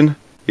situation,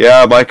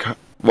 Mike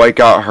White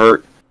got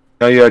hurt.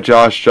 Now you have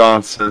Josh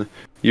Johnson.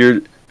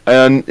 You're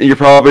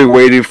probably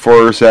waiting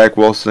for Zach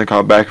Wilson to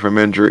come back from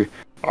injury.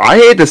 I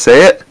hate to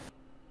say it.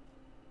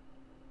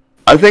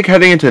 I think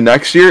heading into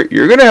next year,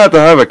 you're going to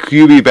have a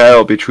QB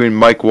battle between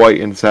Mike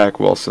White and Zach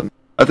Wilson.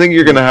 I think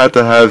you're going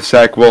to have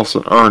Zach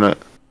Wilson earn it.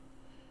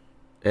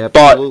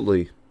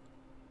 Absolutely.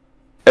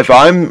 But if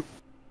I'm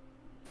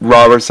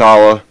Robert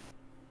Saleh,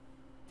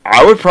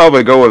 I would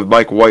probably go with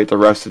Mike White the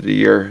rest of the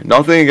year.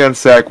 Nothing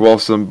against Zach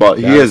Wilson, but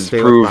he has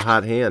proved a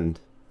hot hand.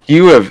 He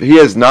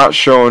has not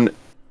shown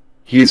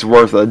he's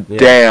worth a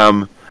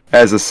damn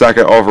as a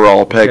second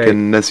overall pick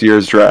in this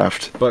year's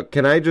draft. But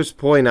can I just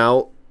point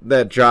out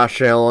that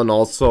Josh Allen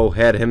also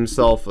had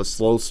himself a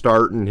slow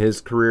start in his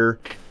career?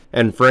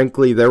 And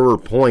frankly, there were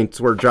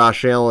points where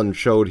Josh Allen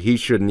showed he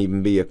shouldn't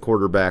even be a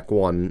quarterback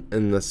one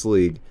in this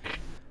league.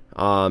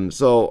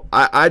 So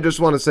I just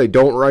want to say,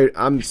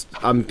 I'm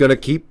going to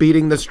keep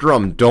beating this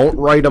drum. Don't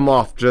write him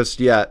off just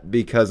yet,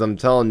 because I'm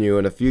telling you,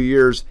 in a few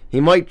years,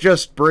 he might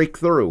just break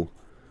through.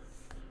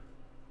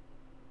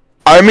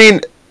 I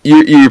mean,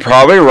 you're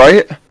probably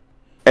right.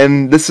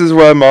 And this is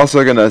what I'm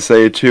also going to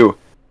say, too.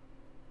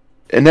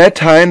 In that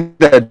time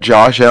that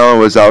Josh Allen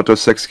was out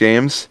those 6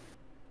 games,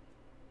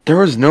 there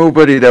was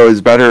nobody that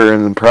was better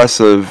and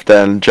impressive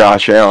than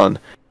Josh Allen.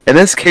 In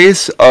this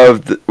case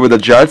with the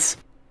Jets,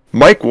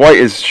 Mike White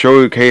is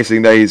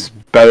showcasing that he's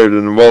better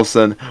than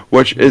Wilson,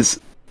 which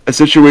is a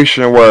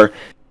situation where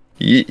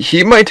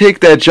he might take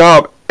that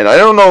job, and I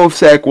don't know if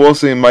Zach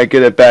Wilson might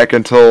get it back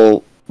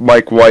until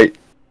Mike White,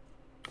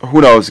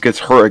 who knows, gets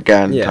hurt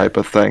again, type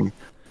of thing.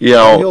 You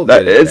know,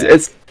 that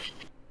it's.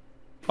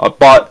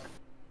 But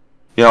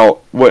you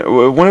know,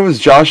 when it was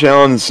Josh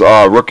Allen's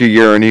rookie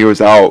year and he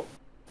was out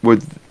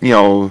with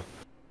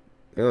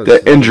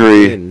the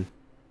injury,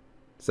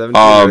 17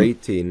 or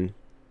 18.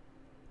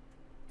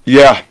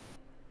 Yeah,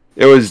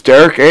 it was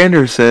Derek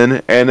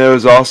Anderson, and it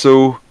was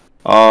also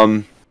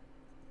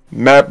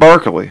Matt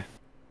Barkley.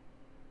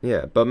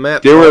 Yeah, but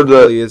Matt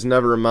Barkley has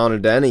never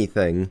amounted to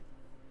anything.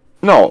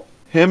 No,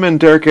 him and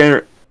Derek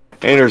Anderson.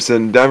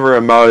 Anderson, Denver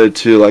amounted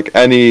to like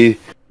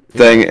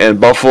anything, and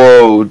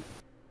Buffalo,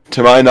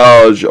 to my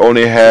knowledge,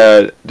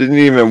 didn't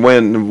even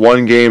win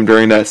one game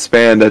during that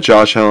span that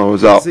Josh Allen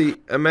was out. See,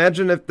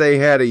 imagine if they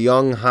had a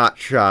young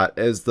hotshot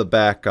as the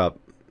backup,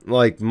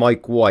 like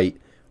Mike White,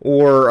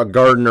 or a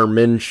Gardner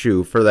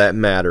Minshew for that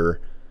matter.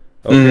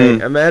 Okay,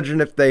 imagine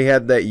if they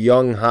had that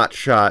young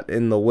hotshot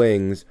in the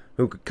wings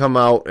who could come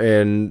out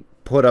and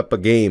put up a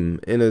game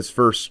in his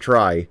first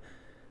try.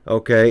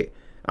 Okay,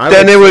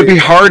 then it would be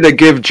hard to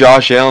give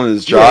Josh Allen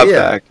his job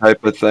back,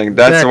 type of thing.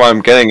 That's what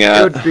I'm getting at.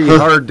 It would be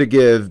hard to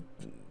give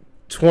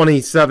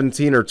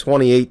 2017 or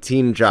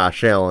 2018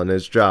 Josh Allen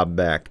his job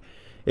back.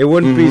 It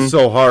wouldn't be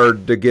so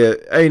hard to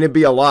get. I mean, it'd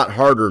be a lot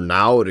harder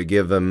now to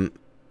give him,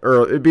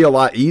 or it'd be a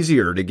lot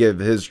easier to give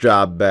his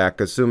job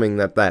back, assuming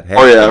that happened.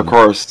 Oh yeah, of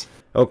course.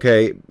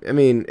 Okay, I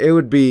mean, it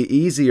would be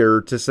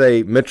easier to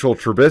say Mitchell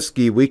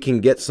Trubisky, we can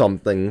get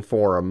something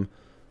for him.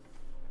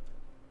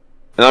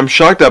 And I'm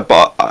shocked that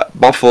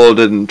Buffalo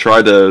didn't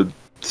try to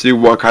see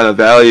what kind of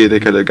value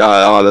they could have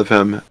got out of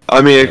him.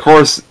 I mean, of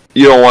course,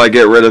 you don't want to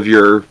get rid of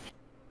your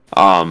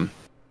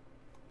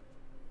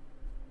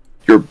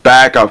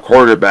backup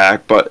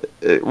quarterback, but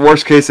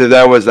worst case, if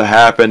that was to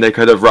happen, they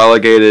could have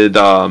relegated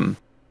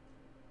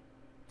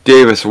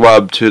Davis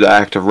Webb to the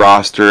active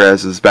roster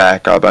as his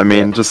backup. I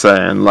mean, just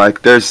saying,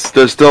 like, there's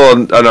still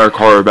another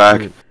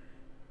quarterback.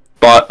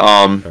 But,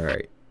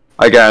 Alright.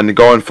 Again,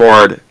 going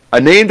forward, a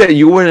name that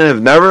you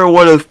never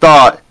would have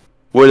thought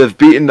would have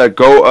beaten the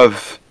GOAT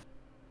of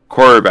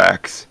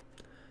quarterbacks.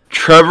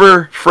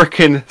 Trevor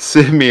frickin'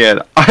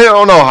 Siemian. I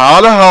don't know how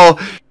the hell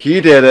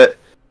he did it.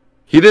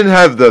 He didn't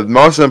have the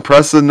most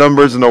impressive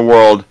numbers in the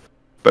world,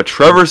 but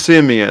Trevor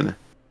Siemian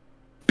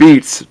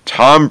beats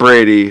Tom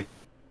Brady,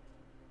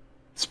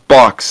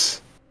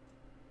 Bucks,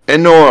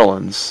 in New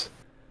Orleans.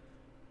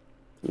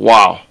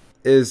 Wow.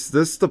 Is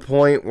this the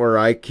point where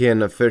I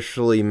can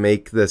officially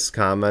make this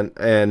comment?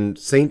 And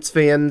Saints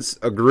fans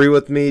agree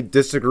with me,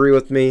 disagree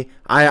with me.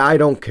 I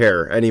don't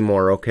care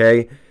anymore,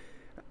 okay?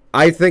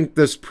 I think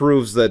this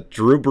proves that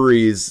Drew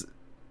Brees,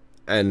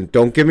 and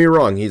don't get me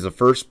wrong, he's a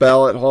first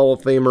ballot Hall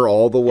of Famer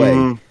all the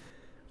way.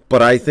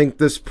 But I think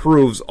this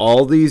proves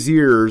all these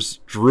years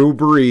Drew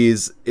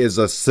Brees is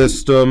a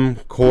system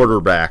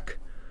quarterback.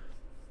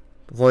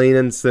 Plain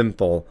and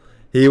simple.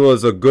 He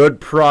was a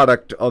good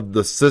product of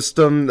the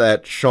system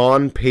that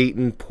Sean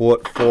Payton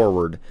put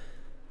forward.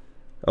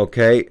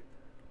 Okay?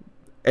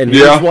 And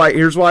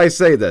here's why I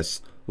say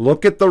this.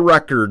 Look at the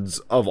records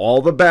of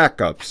all the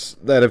backups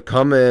that have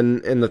come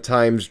in the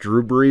times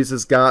Drew Brees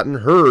has gotten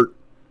hurt.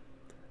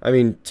 I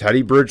mean,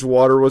 Teddy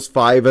Bridgewater was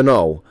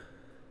 5-0.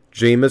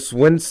 Jameis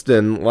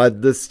Winston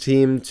led this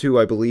team to,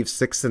 I believe,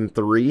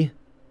 6-3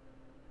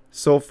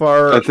 so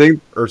far. I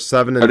think, or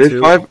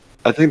 7-2.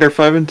 I think they're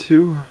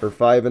 5-2 or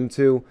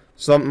 5-2,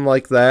 something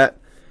like that.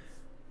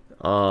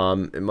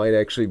 It might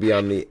actually be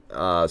on the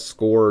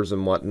scores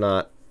and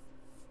whatnot.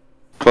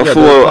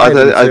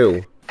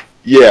 Buffalo,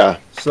 yeah.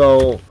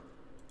 So,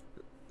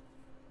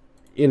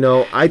 you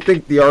know, I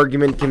think the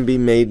argument can be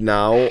made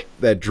now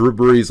that Drew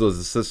Brees was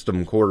a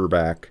system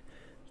quarterback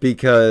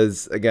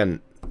because,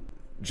 again,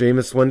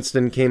 Jameis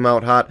Winston came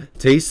out hot.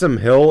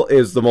 Taysom Hill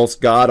is the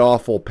most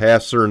god-awful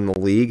passer in the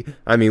league.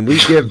 I mean, we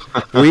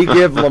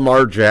give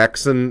Lamar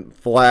Jackson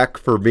flack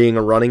for being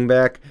a running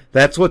back.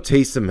 That's what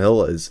Taysom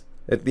Hill is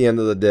at the end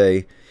of the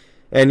day.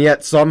 And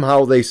yet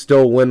somehow they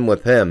still win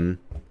with him.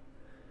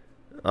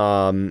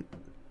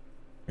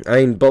 I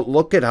mean, but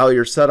look at how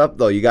you're set up,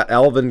 though. You got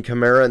Alvin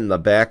Kamara in the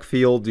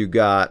backfield. You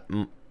got,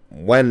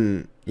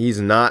 when he's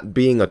not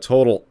being a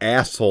total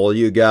asshole,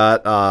 you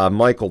got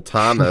Michael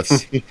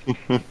Thomas,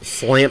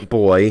 slant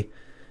boy.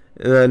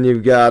 And then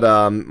you've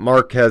got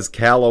Marquez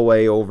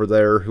Callaway over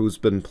there, who's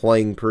been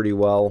playing pretty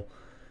well.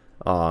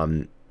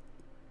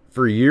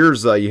 For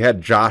years, you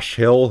had Josh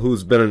Hill,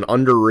 who's been an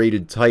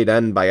underrated tight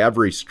end by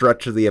every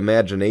stretch of the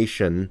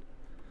imagination.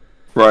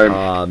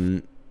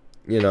 Right.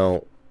 You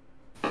know,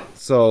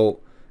 so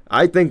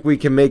I think we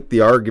can make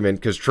the argument,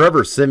 because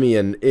Trevor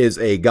Siemian is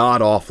a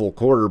god-awful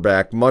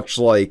quarterback, much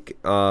like,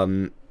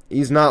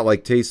 he's not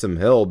like Taysom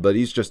Hill, but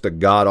he's just a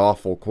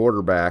god-awful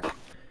quarterback.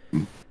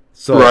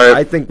 So right.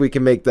 I think we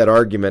can make that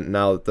argument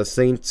now that the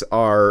Saints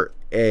are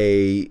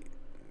a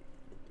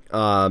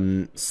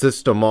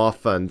system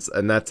offense,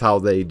 and that's how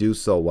they do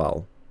so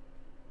well.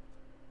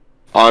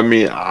 I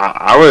mean,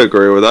 I would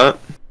agree with that.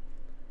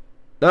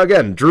 Now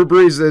again, Drew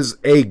Brees is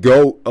a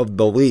GOAT of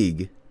the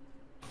league.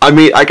 I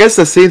mean, I guess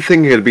the same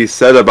thing could be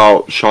said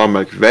about Sean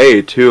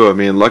McVay, too. I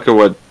mean, look at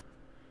what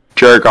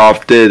Jared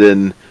Goff did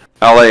in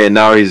LA, and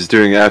now he's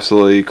doing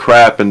absolutely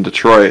crap in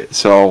Detroit,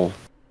 so...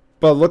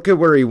 But look at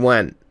where he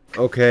went,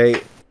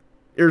 okay?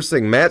 Here's the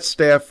thing, Matt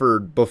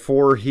Stafford,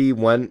 before he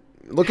went...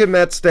 Look at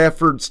Matt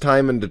Stafford's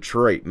time in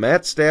Detroit.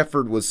 Matt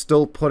Stafford was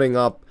still putting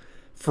up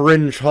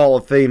fringe Hall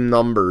of Fame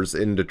numbers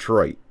in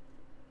Detroit.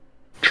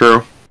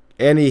 True.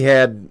 And he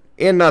had...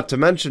 And not to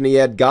mention, he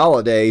had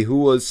Galladay, who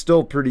was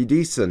still pretty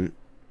decent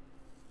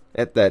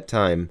at that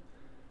time.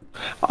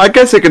 I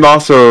guess I can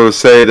also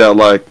say that,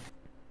 like,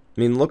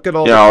 I mean, look at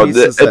all You the know,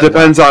 pieces. it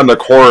depends on the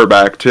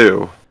quarterback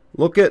too.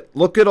 Look at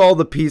all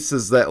the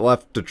pieces that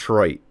left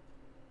Detroit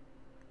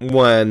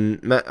when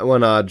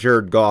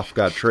Jared Goff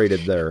got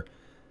traded there.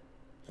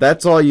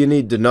 That's all you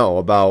need to know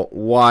about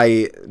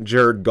why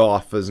Jared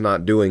Goff is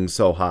not doing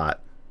so hot.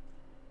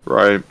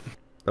 Right.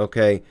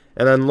 Okay,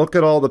 and then look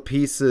at all the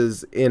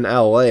pieces in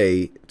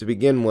LA to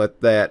begin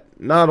with that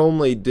not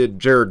only did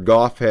Jared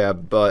Goff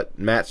have, but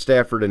Matt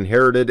Stafford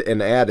inherited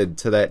and added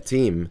to that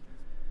team.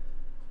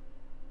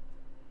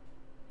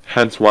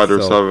 Hence why they're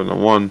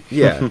 7-1.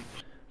 Yeah.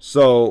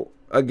 So,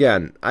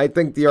 again, I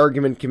think the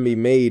argument can be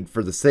made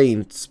for the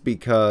Saints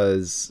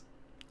because,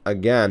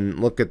 again,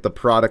 look at the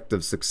product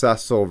of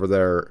success over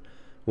there.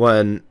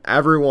 When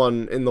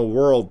everyone in the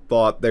world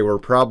thought they were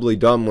probably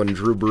done when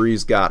Drew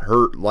Brees got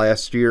hurt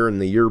last year and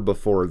the year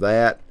before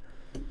that.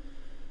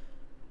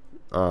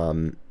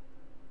 You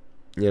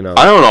know,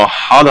 I don't know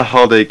how the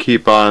hell they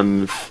keep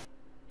on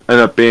end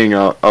up being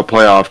a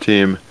playoff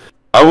team.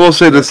 I will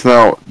say this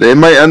now. They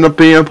might end up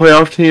being a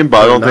playoff team,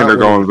 but I don't think they're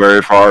going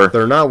very far.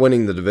 They're not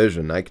winning the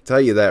division. I can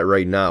tell you that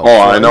right now.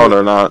 Oh, I know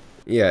they're not.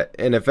 Yeah,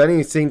 and if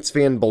any Saints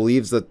fan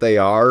believes that they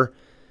are,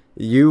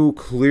 you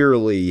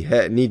clearly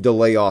need to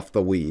lay off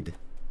the weed.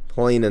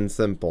 Plain and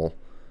simple.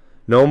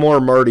 No more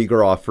Mardi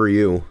Gras for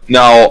you.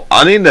 Now,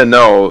 I need to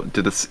know,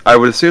 I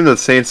would assume the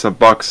Saints and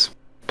Bucks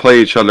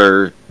play each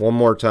other one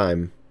more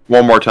time.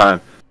 One more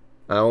time.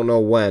 I don't know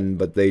when,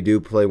 but they do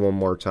play one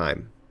more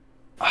time.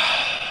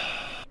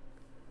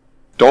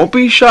 Don't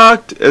be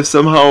shocked if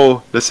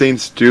somehow the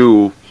Saints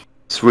do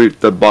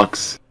sweep the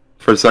Bucks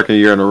for the second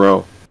year in a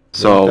row.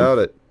 So, don't doubt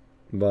it.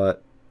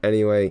 But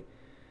anyway,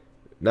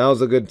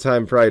 now's a good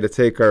time probably to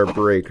take our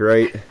break,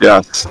 right?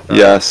 Yes,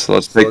 yes.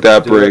 Let's take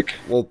that break.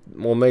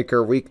 We'll make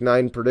our Week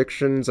 9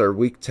 predictions, our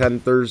Week 10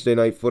 Thursday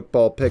Night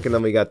Football pick, and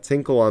then we got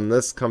Tinkle on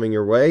this coming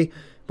your way.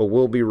 But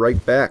we'll be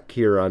right back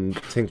here on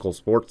Tinkle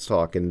Sports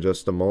Talk in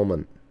just a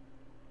moment.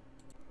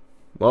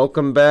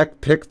 Welcome back.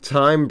 Pick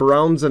time.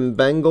 Browns and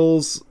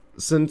Bengals.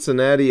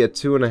 Cincinnati a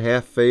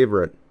 2.5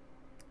 favorite.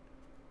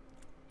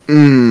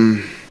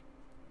 I'm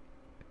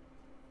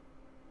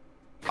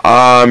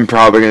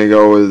probably going to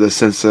go with the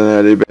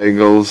Cincinnati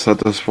Bengals at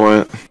this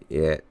point.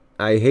 Yeah,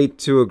 I hate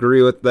to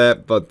agree with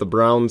that, but the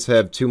Browns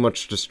have too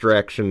much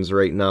distractions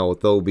right now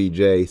with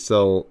OBJ,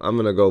 so I'm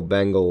going to go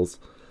Bengals.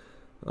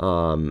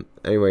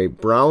 Anyway,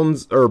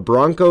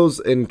 Broncos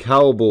and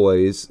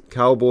Cowboys.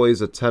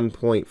 Cowboys a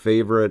 10-point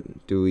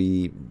favorite. Do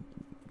we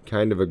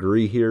kind of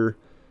agree here?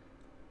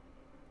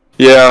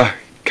 Yeah,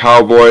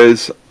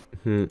 Cowboys.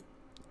 Cowboys.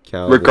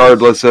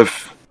 Regardless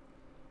if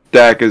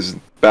Dak is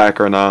back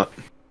or not.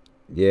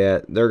 Yeah,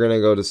 they're going to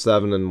go to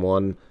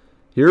 7-1.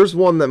 Here's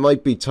one that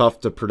might be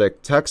tough to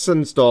predict.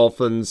 Texans,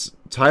 Dolphins.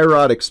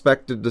 Tyrod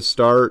expected to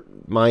start.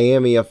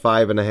 Miami a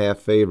 5.5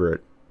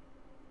 favorite.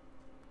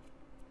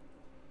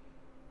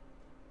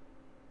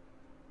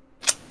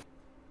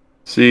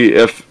 See,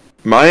 if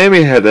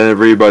Miami had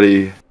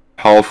everybody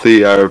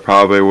healthy, I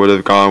probably would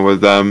have gone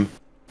with them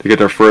to get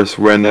their first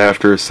win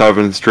after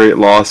 7 straight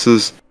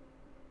losses.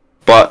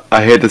 But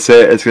I hate to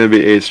say it, it's going to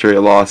be 8 straight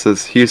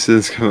losses.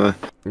 Houston's going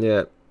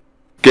to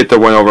get the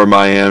win over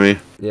Miami.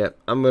 Yeah,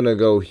 I'm going to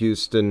go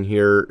Houston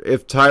here.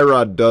 If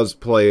Tyrod does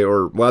play,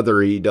 or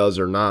whether he does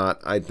or not,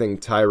 I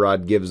think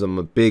Tyrod gives them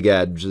a big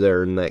edge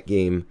there in that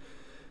game.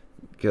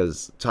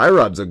 Because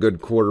Tyrod's a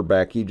good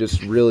quarterback. He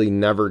just really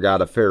never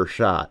got a fair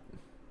shot.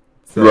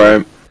 So,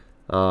 right.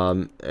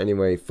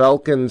 Anyway,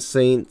 Falcons,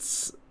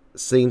 Saints.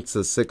 Saints a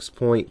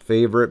 6-point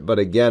favorite, but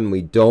again,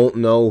 we don't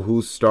know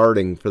who's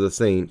starting for the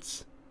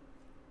Saints.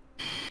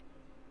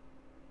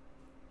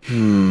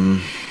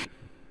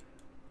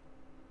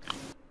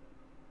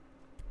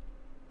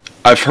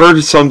 I've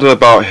heard something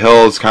about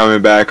Hills coming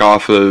back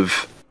off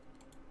of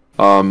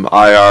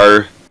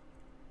IR,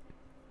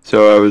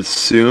 so I would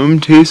assume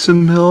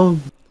Taysom Hill,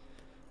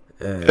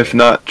 if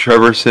not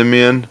Trevor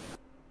Siemian.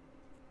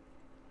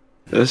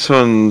 These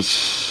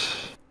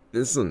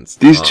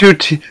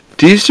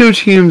two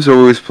teams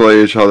always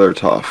play each other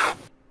tough.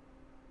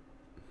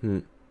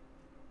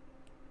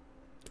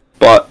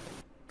 But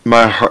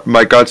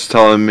my gut's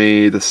telling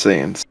me the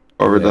Saints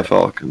over the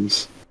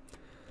Falcons.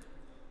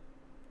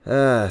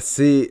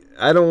 See,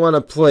 I don't want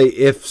to play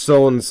if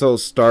so-and-so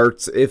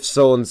starts, if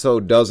so-and-so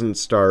doesn't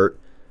start.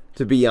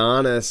 To be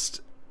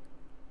honest,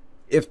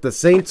 if the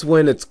Saints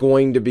win, it's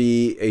going to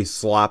be a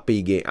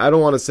sloppy game. I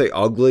don't want to say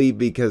ugly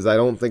because I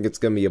don't think it's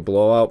going to be a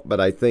blowout, but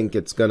I think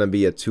it's going to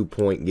be a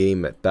 2-point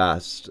game at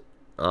best.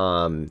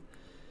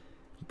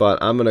 But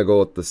I'm going to go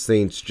with the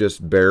Saints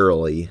just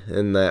barely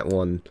in that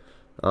one.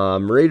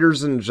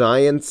 Raiders and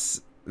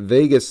Giants,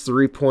 Vegas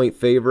 3-point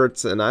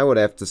favorites, and I would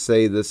have to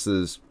say this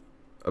is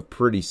a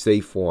pretty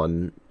safe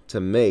one to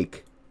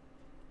make.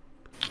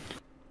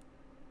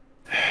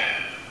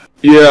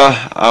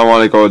 Yeah, I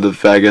want to go with the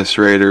Vegas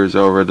Raiders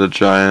over the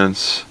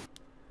Giants.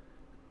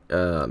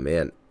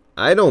 Man,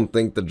 I don't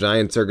think the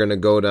Giants are going to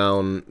go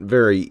down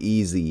very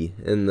easy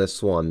in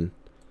this one.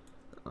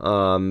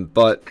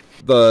 But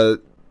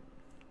the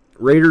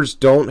Raiders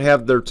don't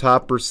have their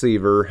top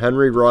receiver.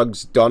 Henry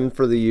Ruggs done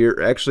for the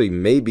year. Actually,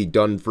 maybe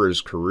done for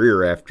his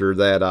career after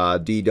that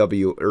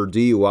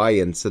DUI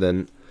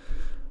incident.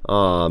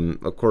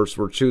 Of course,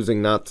 we're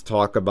choosing not to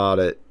talk about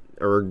it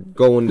or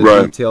go into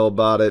detail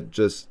about it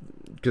just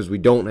because we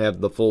don't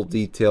have the full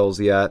details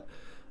yet.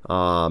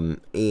 And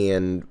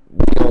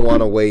we don't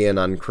want to weigh in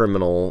on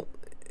criminal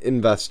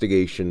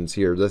investigations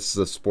here. This is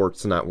a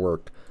sports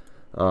network.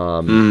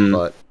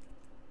 But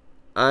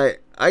I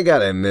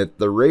gotta admit,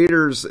 the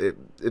Raiders,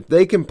 if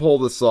they can pull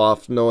this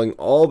off, knowing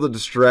all the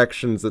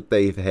distractions that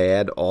they've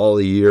had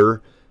all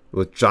year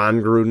with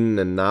John Gruden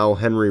and now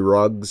Henry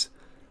Ruggs,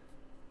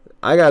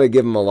 I gotta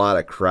give them a lot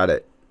of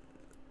credit.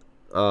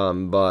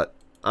 But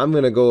I'm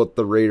gonna go with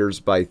the Raiders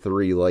by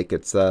 3, like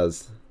it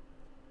says.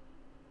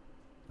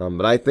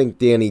 But I think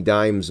Danny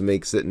Dimes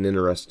makes it an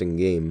interesting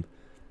game.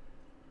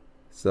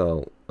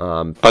 So,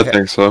 I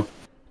think so.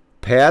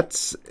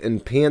 Pats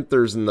and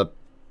Panthers and the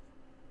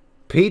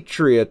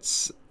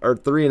Patriots are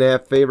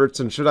 3.5 favorites.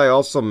 And should I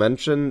also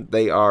mention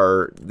they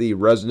are the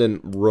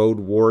resident road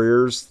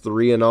warriors,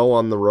 3-0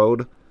 on the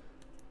road.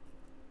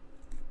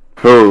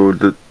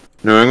 Who?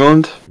 New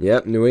England?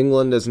 Yep, New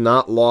England is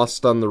not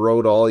lost on the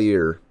road all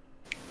year.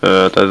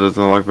 That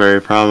doesn't look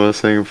very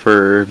promising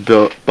for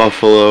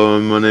Buffalo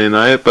on Monday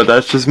night, but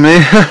that's just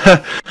me.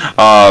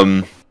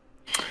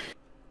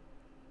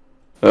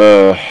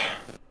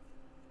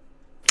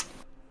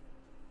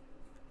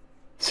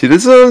 See,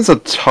 this is a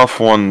tough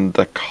one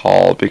to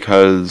call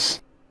because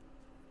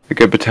it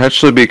could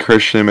potentially be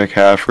Christian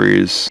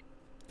McCaffrey's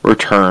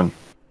return.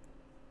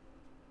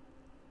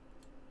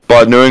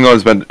 But New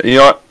England's been, you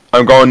know what?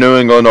 I'm going New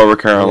England over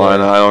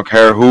Carolina. I don't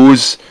care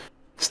who's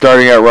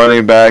starting at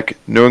running back.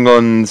 New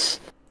England's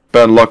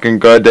been looking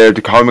good. They're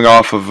coming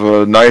off of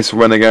a nice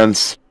win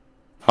against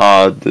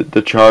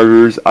the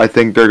Chargers. I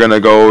think they're going to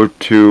go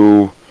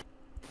to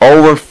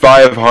over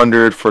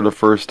 500 for the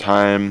first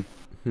time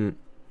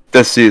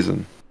this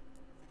season.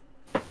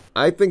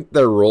 I think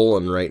they're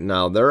rolling right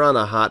now. They're on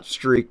a hot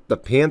streak. The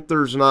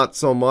Panthers not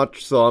so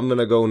much, so I'm going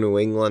to go New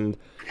England.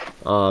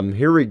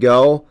 Here we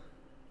go.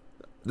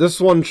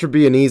 This one should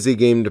be an easy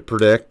game to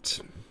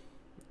predict.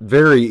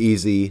 Very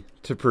easy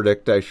to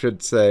predict, I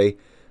should say.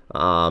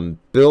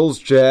 Bills,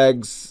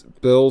 Jags,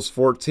 Bills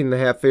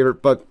 14.5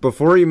 favorite. But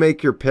before you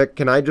make your pick,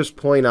 can I just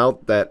point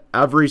out that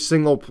every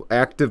single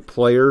active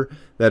player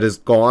that is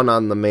gone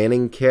on the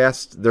Manning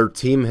cast, their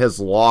team has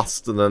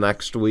lost in the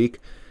next week.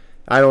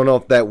 I don't know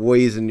if that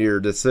weighs into your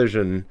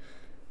decision,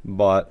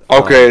 but...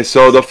 Okay,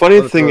 so the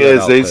funny thing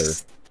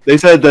is they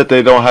said that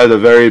they don't have the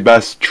very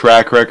best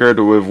track record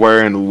with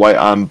wearing white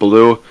on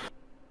blue.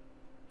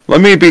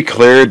 Let me be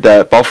clear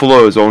that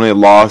Buffalo has only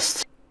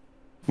lost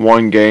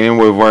one game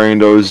with wearing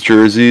those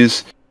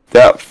jerseys.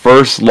 That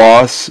first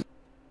loss,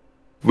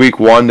 week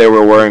 1, they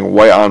were wearing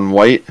white on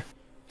white.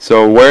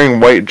 So wearing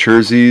white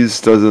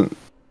jerseys doesn't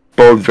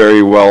bode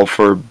very well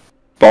for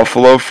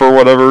Buffalo for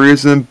whatever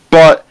reason,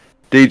 but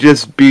they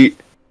just beat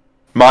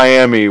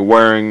Miami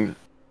wearing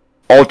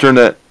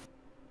alternate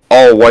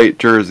all-white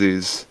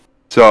jerseys.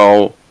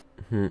 So,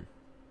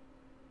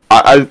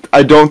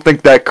 I don't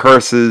think that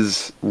curse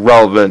is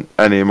relevant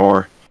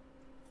anymore.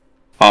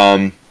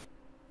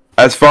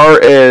 As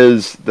far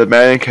as the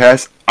Manning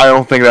cast, I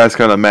don't think that's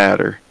going to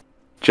matter.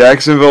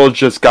 Jacksonville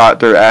just got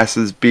their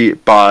asses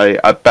beat by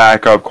a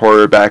backup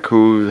quarterback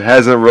who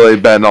hasn't really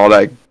been all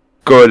that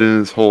good in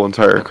his whole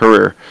entire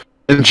career.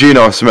 And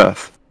Geno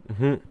Smith.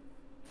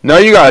 Now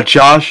you got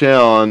Josh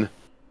Allen.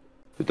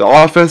 The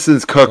offense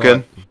is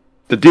cooking.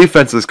 The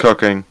defense is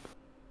cooking.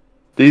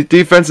 The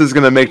defense is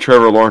going to make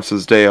Trevor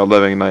Lawrence's day a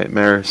living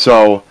nightmare.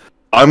 So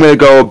I'm going to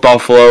go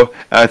Buffalo.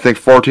 And I think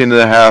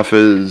 14.5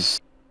 is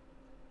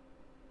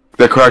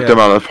the correct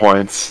amount of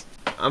points.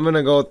 I'm going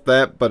to go with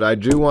that, but I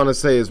do want to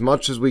say, as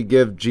much as we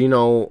give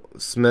Geno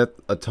Smith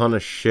a ton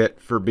of shit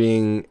for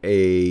being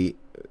a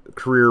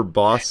career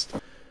bust,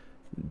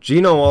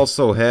 Geno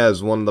also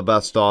has one of the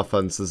best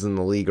offenses in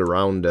the league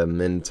around him,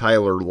 and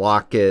Tyler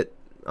Lockett,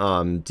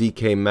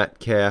 DK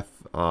Metcalf,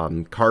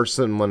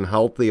 Carson when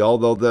healthy,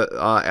 although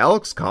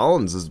Alex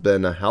Collins has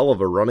been a hell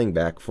of a running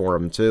back for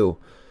him too.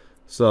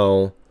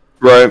 So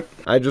right.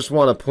 I just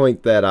want to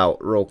point that out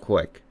real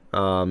quick,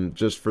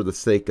 just for the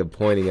sake of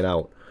pointing it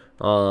out.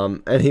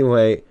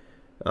 Anyway,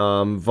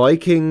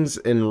 Vikings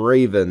and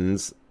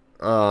Ravens.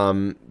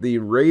 The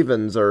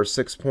Ravens are a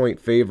 6-point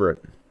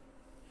favorite.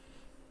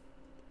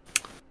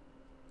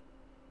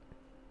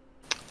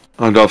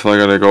 I'm definitely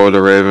going to go with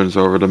the Ravens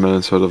over the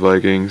Minnesota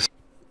Vikings.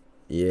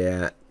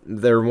 Yeah,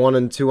 they're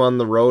 1-2 on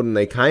the road, and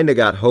they kind of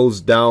got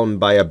hosed down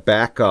by a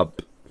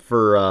backup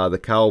for the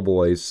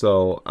Cowboys,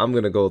 so I'm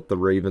going to go with the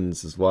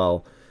Ravens as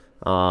well.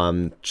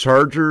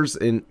 Chargers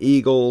and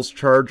Eagles.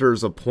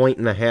 Chargers a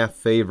 1.5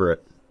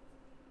 favorite.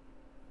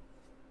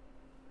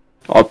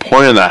 A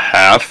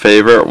 1.5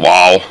 favorite?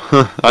 Wow.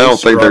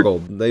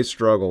 They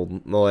struggled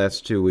in the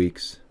last 2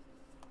 weeks.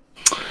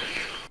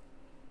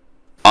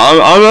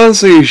 I'm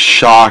honestly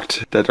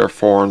shocked that they're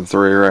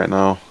 4-3 right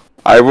now.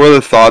 I would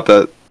have thought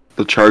that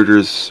the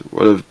Chargers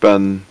would have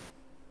been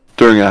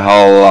doing a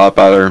hell of a lot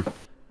better.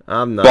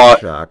 I'm not But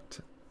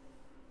shocked.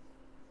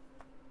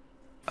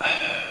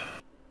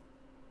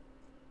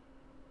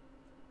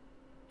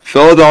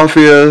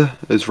 Philadelphia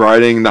is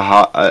riding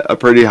a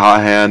pretty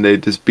hot hand. They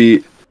just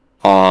beat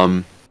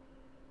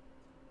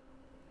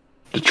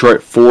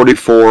Detroit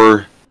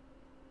 44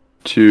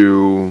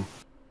 to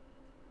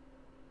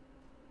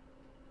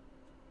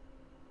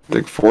I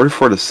think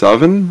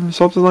 44-7 or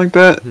something like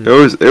that. It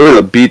was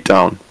a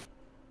beatdown.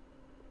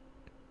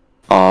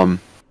 I'm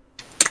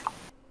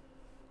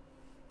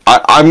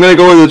gonna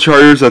go with the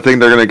Chargers. I think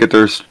they're gonna get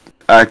their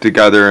act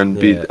together and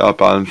beat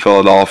up on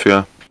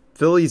Philadelphia.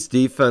 Philly's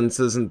defense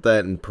isn't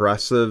that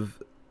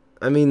impressive.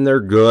 I mean,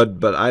 they're good,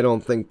 but I don't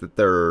think that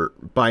they're,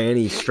 by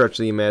any stretch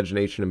of the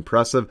imagination,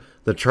 impressive.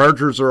 The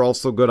Chargers are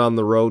also good on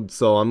the road,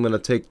 so I'm going to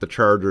take the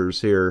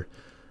Chargers here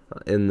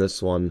in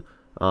this one.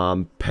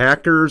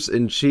 Packers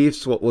and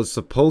Chiefs, what was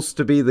supposed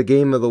to be the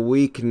game of the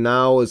week,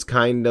 now is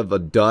kind of a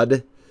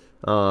dud.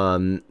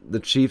 The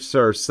Chiefs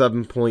are a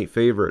 7-point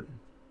favorite.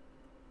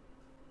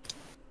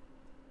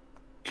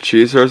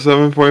 Chiefs are a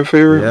 7-point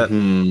favorite?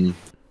 Yeah.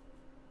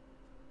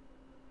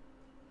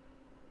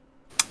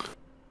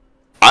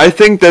 I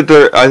think that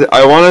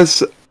I want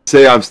to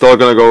say I'm still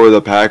going to go with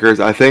the Packers.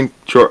 I think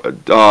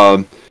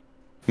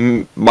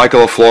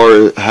Michael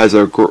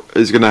LaFleur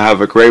is going to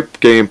have a great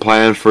game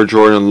plan for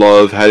Jordan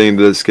Love heading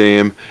into this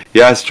game.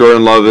 Yes,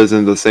 Jordan Love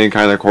isn't the same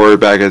kind of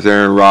quarterback as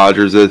Aaron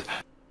Rodgers is,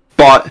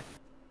 but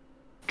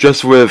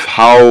just with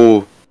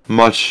how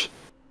much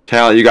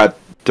talent you got,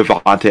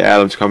 Devontae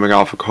Adams coming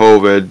off of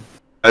COVID,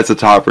 that's a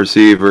top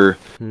receiver.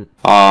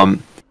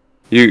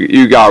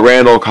 You got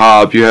Randall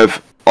Cobb. You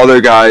have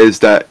other guys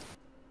that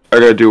are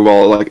going to do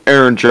well, like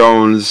Aaron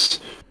Jones.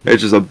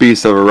 It's just a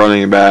beast of a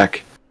running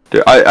back.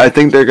 I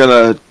think there's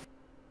going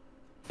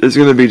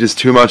to be just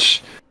too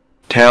much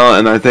talent,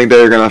 and I think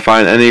they're going to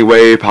find any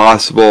way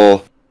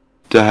possible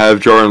to have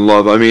Jordan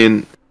Love. I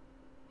mean,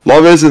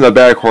 Love isn't a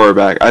bad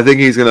quarterback. I think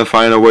he's going to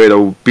find a way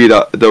to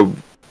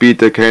beat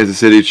the Kansas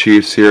City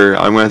Chiefs here.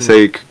 I'm going to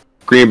say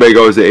Green Bay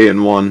goes to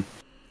 8-1.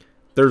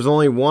 There's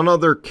only one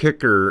other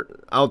kicker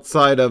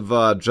outside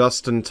of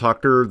Justin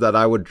Tucker that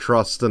I would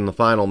trust in the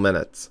final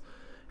minutes.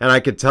 And I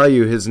could tell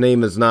you his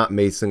name is not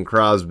Mason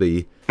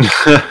Crosby.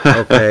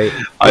 Okay.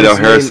 I know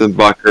Harrison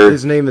Butker.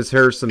 His name is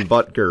Harrison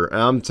Butker.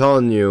 And I'm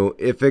telling you,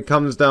 if it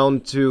comes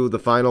down to the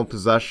final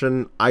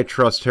possession, I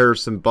trust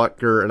Harrison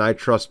Butker and I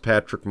trust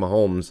Patrick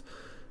Mahomes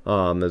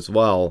as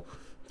well.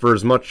 For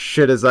as much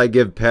shit as I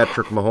give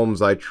Patrick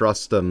Mahomes, I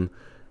trust him.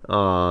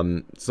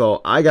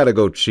 So I got to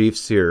go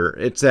Chiefs here.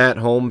 It's at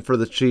home for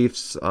the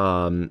Chiefs.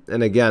 And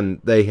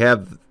again, they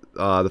have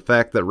the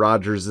fact that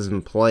Rodgers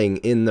isn't playing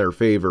in their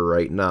favor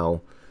right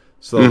now.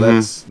 So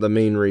that's the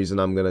main reason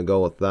I'm going to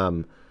go with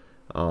them.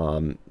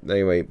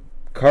 Anyway,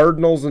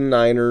 Cardinals and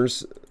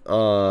Niners.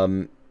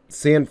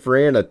 San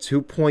Fran, a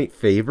 2-point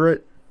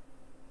favorite.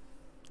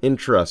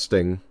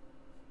 Interesting.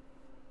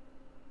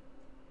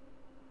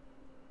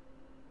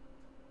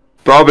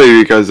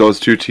 Probably because those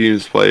two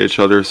teams play each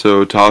other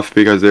so tough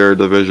because they're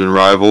division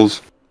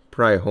rivals.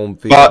 Probably home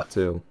field,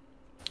 too.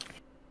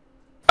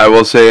 I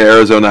will say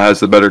Arizona has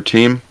the better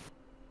team.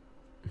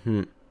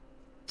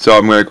 So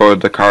I'm going to go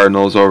with the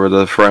Cardinals over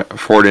the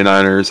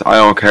 49ers. I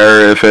don't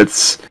care if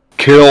it's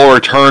Kittle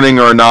returning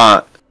or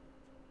not.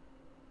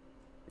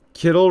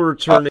 Kittle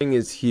returning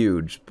is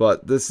huge,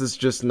 but this is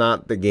just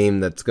not the game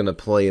that's going to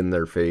play in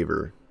their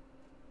favor.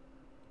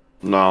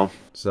 No.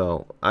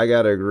 So I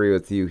got to agree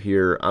with you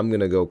here. I'm going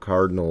to go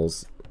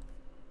Cardinals.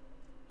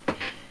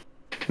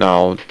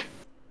 Now,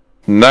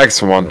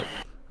 next one.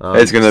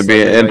 It's going to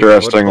be an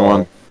interesting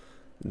one.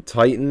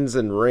 Titans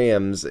and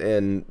Rams,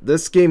 and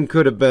this game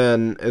could have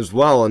been as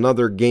well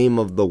another game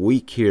of the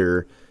week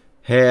here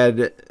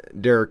had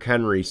Derrick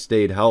Henry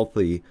stayed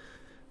healthy.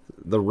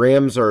 The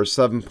Rams are a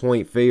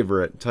 7-point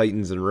favorite,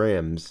 Titans and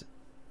Rams.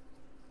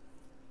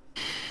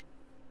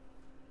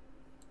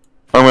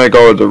 I'm going to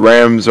go with the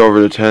Rams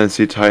over the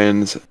Tennessee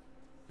Titans.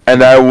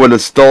 And that would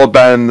have still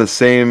been the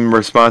same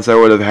response I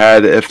would have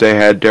had if they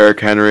had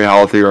Derrick Henry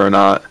healthy or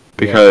not.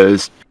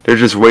 Because there's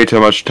just way too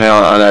much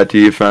talent on that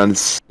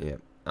defense. Yeah.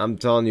 I'm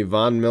telling you,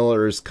 Von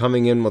Miller is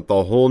coming in with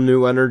a whole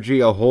new energy,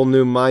 a whole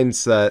new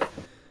mindset.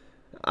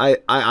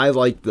 I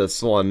like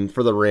this one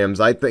for the Rams.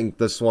 I think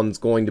this one's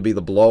going to be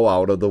the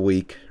blowout of the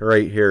week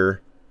right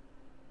here.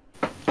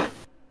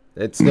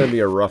 It's going to be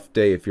a rough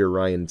day if you're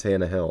Ryan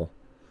Tannehill.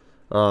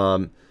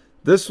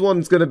 This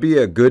one's going to be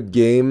a good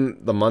game,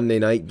 the Monday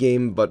night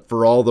game, but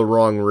for all the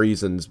wrong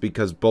reasons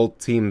because both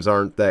teams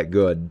aren't that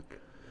good.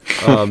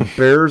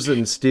 Bears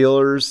and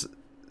Steelers.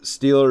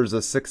 Steelers a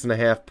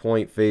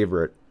 6.5-point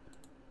favorite.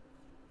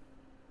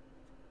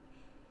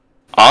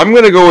 I'm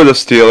going to go with the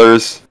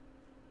Steelers,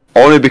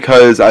 only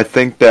because I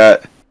think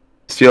that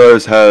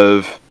Steelers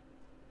have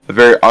a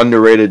very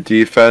underrated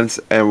defense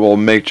and will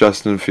make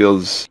Justin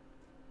Fields...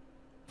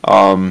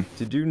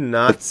 Did you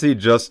not see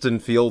Justin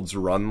Fields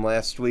run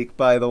last week,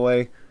 by the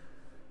way?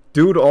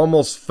 Dude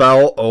almost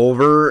fell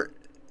over.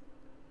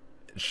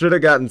 Should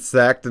have gotten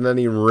sacked, and then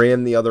he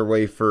ran the other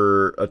way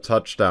for a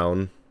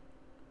touchdown.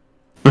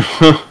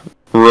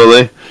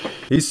 Really?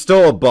 He's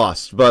still a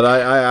bust, but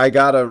I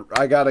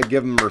gotta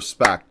give him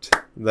respect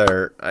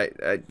there.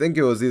 I think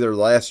it was either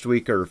last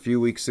week or a few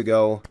weeks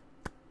ago.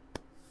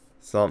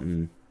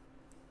 Something.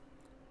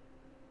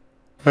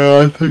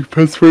 I think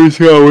Pittsburgh's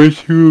got way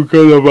too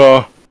good of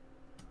a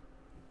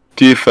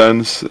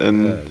defense,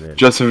 and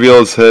Justin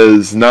Fields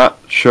has not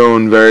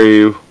shown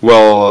very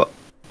well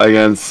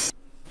against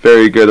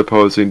very good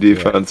opposing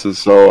defenses.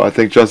 So I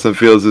think Justin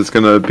Fields is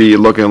going to be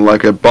looking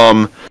like a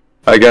bum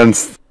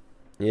against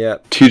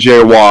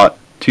TJ Watt.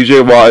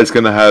 TJ Watt is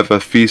going to have a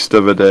feast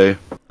of a day.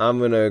 I'm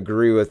going to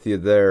agree with you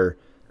there.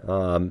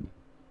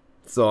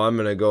 So I'm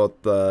going to go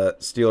with the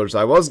Steelers.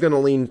 I was going to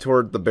lean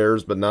toward the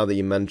Bears, but now that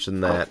you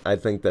mentioned that, I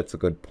think that's a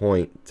good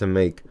point to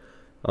make.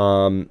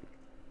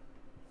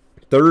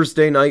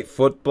 Thursday night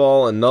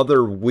football,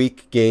 another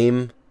weak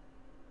game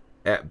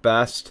at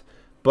best.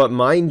 But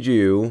mind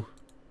you,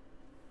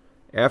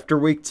 after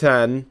week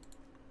 10,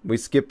 we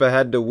skip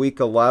ahead to week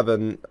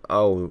 11.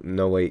 Oh,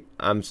 no, wait.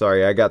 I'm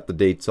sorry. I got the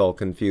dates all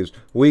confused.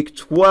 Week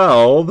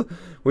 12,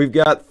 we've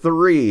got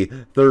 3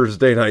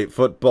 Thursday night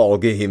football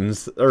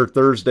games, or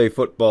Thursday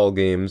football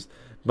games.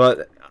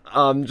 But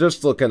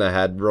just looking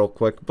ahead real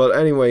quick. But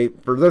anyway,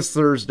 for this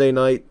Thursday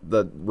night,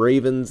 the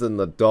Ravens and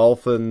the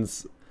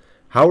Dolphins.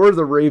 How are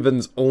the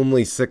Ravens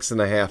only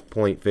 6.5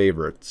 point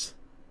favorites?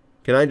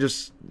 Can I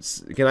just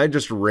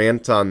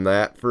rant on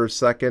that for a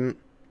second?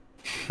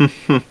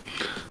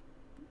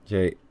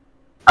 Okay.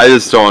 I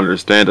just don't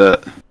understand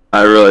it.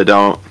 I really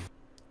don't.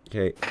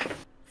 Okay.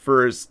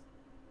 For as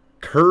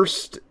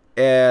cursed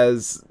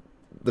as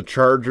the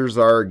Chargers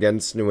are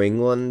against New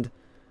England,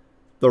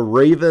 the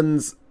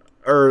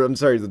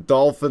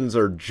Dolphins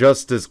are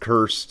just as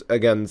cursed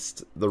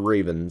against the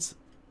Ravens.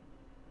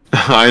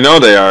 I know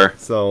they are.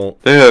 So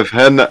they have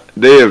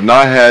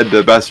not had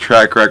the best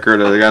track record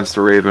against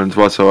the Ravens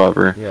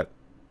whatsoever. Yep.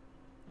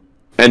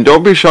 And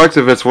don't be shocked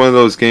if it's one of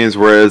those games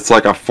where it's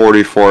like a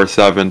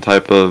 44-7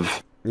 type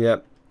of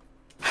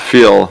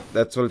feel.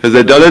 That's what it's because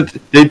they've done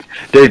it.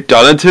 They've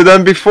done it to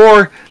them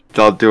before.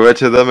 They'll do it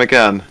to them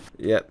again.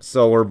 Yep.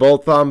 So we're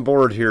both on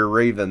board here,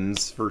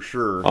 Ravens for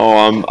sure.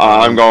 Oh,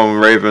 I'm going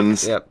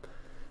Ravens. Yep.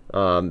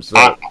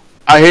 So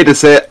I hate to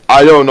say it.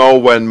 I don't know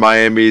when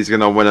Miami's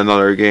gonna win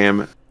another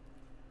game.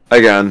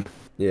 Again.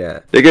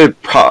 Yeah. They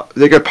could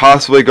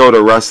possibly go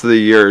the rest of the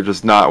year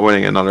just not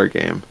winning another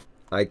game.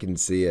 I can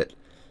see it.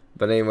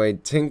 But anyway,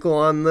 Tinkle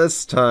on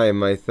this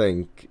time, I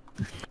think.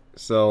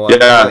 So I'll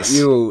let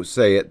you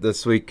say it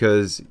this week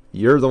because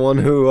you're the one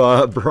who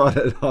brought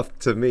it up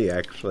to me,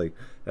 actually.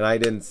 And I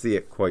didn't see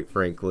it, quite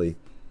frankly.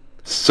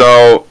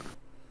 So,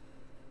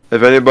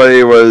 if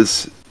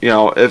anybody's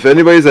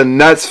a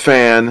Nets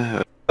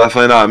fan,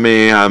 definitely not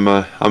me. I'm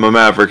a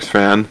Mavericks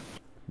fan.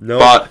 No.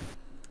 But,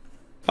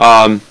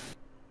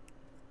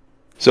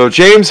 so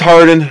James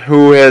Harden,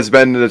 who has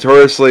been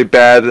notoriously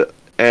bad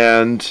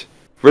and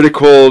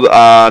ridiculed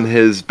on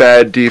his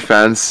bad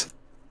defense,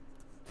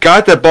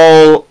 got the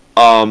ball,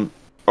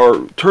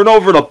 or turned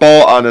over the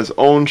ball on his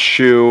own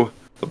shoe.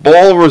 The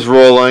ball was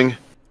rolling.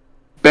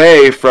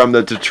 Bay from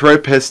the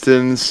Detroit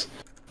Pistons,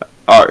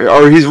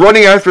 or he's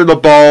running after the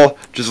ball,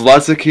 just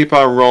lets it keep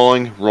on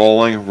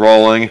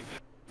rolling.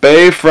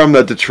 Bay from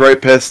the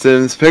Detroit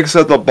Pistons picks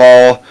up the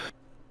ball.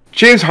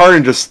 James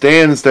Harden just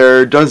stands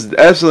there, does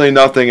absolutely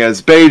nothing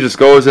as Bay just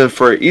goes in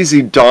for an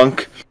easy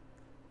dunk.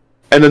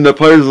 And then the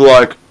players are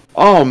like,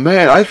 oh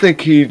man, I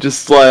think he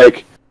just there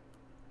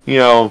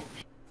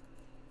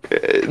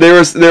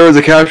was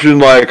a caption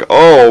like,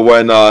 oh,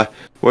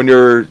 when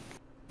you're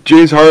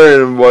James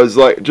Harden was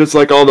just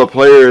like all the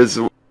players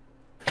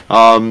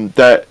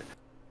that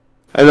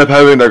end up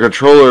having their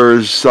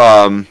controllers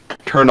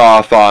turn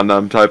off on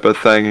them type of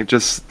thing.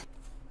 Just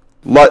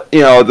let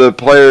the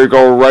player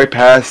go right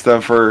past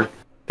them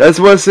that's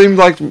what it seemed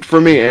like for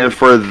me. And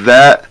for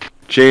that,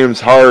 James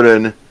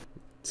Harden,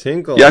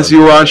 Tinkle. Yes, you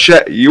were on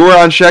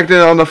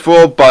Shackton on the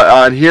Fool, but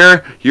on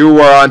here you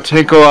were on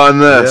Tinkle on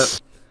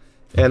this.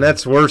 Yep. And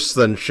that's worse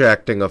than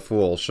Shackting a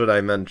fool, should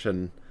I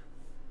mention?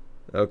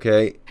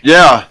 Okay.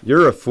 Yeah.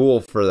 You're a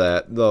fool for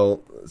that,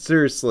 though.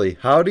 Seriously,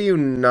 how do you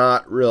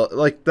not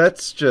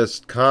that's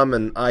just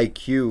common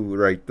IQ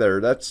right there.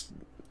 That's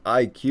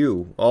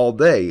IQ all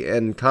day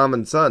and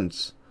common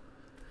sense.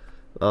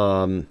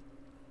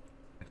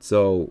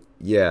 So,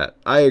 yeah,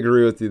 I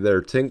agree with you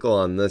there. Tinkle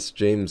on this,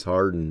 James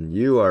Harden.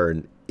 You are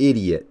an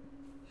idiot.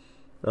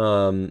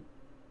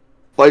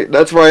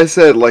 That's why I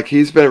said,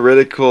 he's been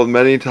ridiculed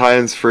many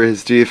times for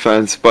his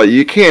defense, but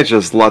you can't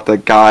just let the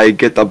guy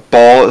get the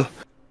ball.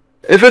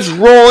 If it's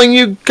rolling,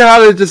 you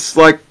gotta just,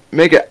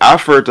 make an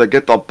effort to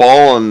get the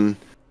ball and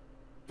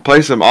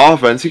play some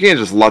offense. You can't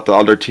just let the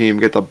other team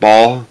get the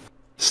ball,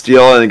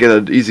 steal it, and get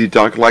an easy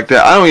dunk like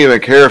that. I don't even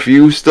care if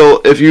you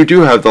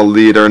do have the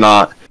lead or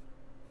not.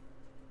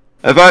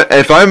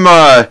 If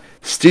I'm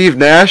Steve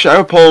Nash, I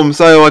would pull him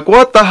aside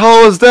what the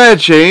hell is that,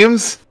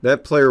 James?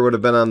 That player would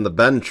have been on the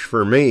bench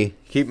for me.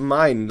 Keep in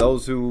mind,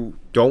 those who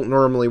don't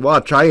normally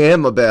watch, I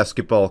am a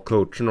basketball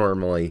coach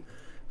normally,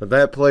 but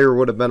that player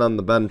would have been on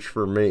the bench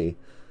for me.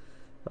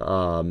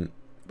 But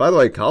By the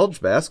way,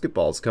 college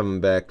basketball's coming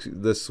back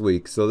this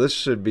week, so this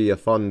should be a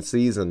fun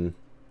season.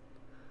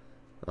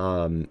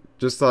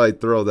 Just thought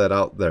I'd throw that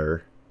out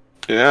there.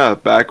 Yeah,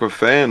 back with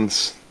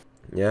fans.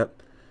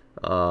 Yep.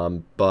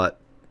 But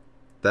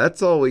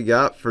that's all we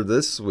got for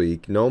this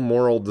week. No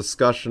moral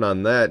discussion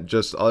on that,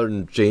 just other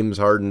than James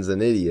Harden's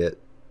an idiot.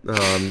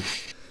 But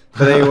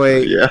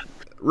anyway, Yeah.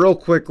 real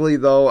quickly,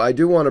 though, I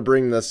do want to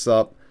bring this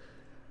up.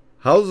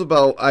 How's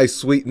about I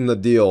sweeten the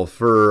deal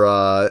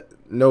for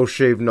No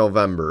Shave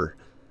November?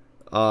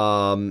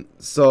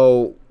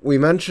 So we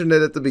mentioned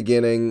it at the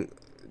beginning.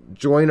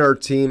 Join our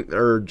team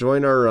or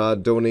join our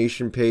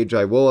donation page.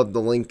 I will have the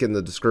link in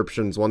the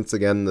descriptions once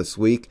again this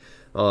week.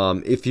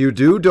 If you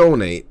do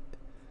donate,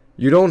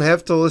 you don't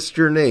have to list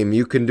your name.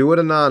 You can do it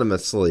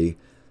anonymously.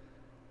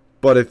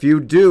 But if you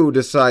do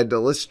decide to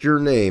list your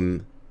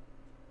name,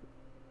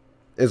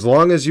 as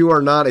long as you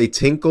are not a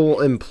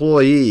Tinkle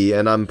employee,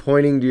 and I'm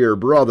pointing to your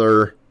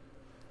brother,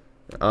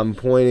 I'm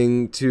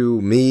pointing to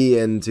me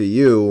and to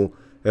you,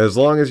 as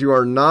long as you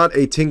are not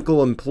a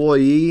Tinkle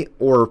employee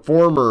or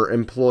former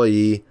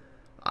employee,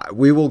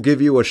 we will give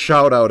you a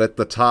shout out at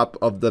the top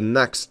of the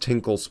next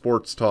Tinkle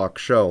Sports Talk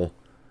show.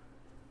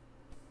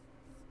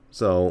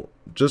 So,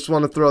 just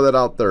want to throw that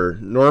out there.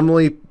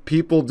 Normally,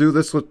 people do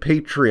this with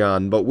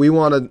Patreon, but we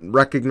want to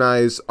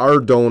recognize our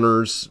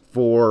donors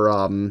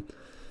for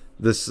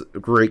this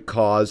great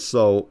cause.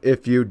 So,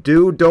 if you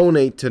do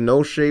donate to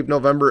No Shave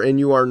November and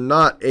you are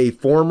not a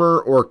former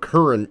or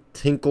current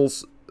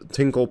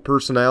Tinkle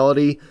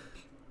personality,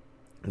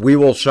 we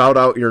will shout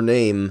out your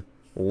name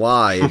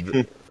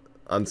live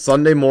on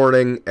Sunday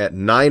morning at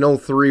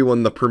 9:03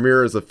 when the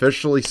premiere is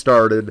officially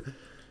started.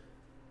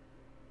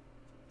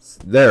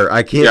 There,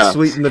 I can't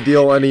sweeten the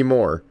deal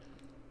anymore.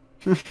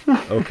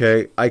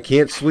 Okay, I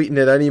can't sweeten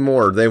it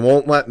anymore. They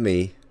won't let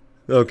me.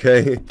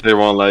 Okay? They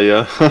won't let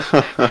you.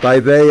 By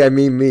they, I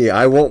mean me.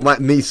 I won't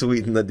let me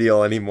sweeten the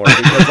deal anymore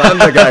because I'm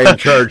the guy in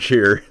charge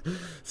here.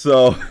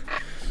 So,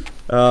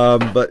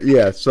 but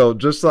yeah, so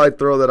just so I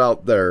throw that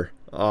out there.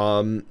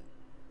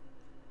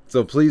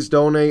 So please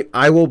donate.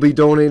 I will be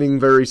donating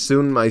very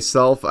soon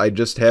myself. I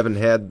just haven't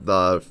had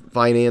the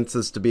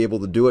finances to be able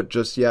to do it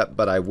just yet,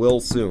 but I will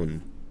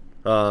soon.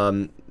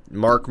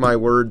 Mark my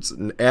words,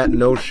 at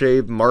No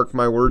Shave, mark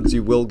my words,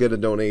 you will get a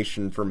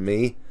donation from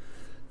me.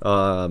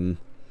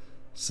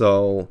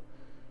 So,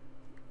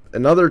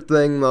 another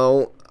thing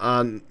though,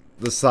 on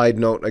the side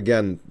note,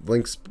 again,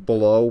 links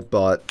below,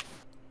 but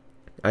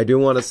I do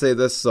want to say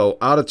this. So,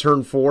 Out of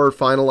Turn 4,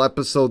 final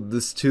episode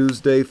this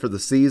Tuesday for the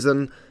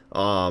season.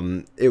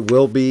 It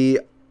will be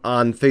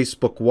on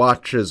Facebook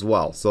Watch as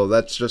well. So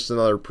that's just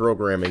another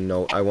programming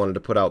note I wanted to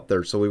put out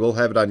there. So we will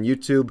have it on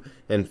YouTube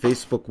and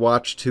Facebook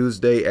Watch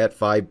Tuesday at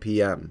 5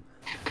 p.m.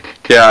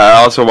 Yeah,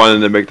 I also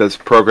wanted to make this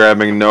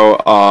programming note.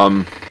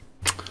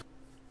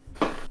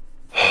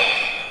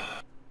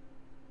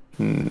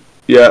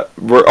 Yeah,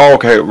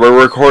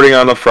 we're recording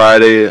on a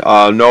Friday.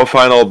 No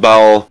Final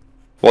Bell.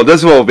 Well,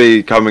 this will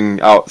be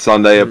coming out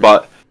Sunday,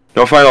 but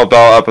No Final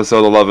Bell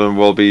episode 11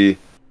 will be,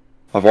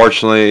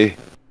 unfortunately,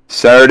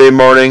 Saturday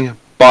morning.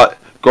 But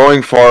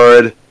going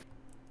forward,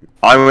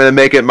 I'm going to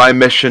make it my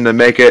mission to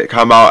make it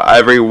come out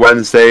every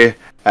Wednesday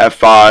at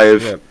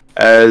 5,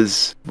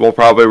 as we'll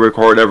probably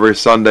record every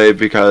Sunday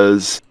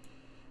because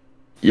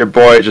your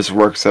boy just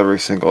works every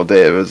single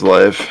day of his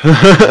life.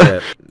 Yeah,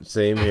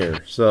 same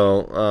here.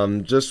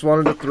 So, just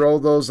wanted to throw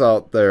those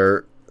out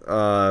there.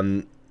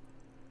 You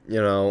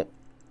know,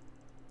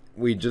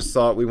 we just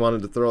thought we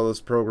wanted to throw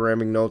those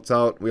programming notes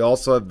out. We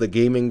also have the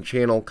gaming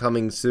channel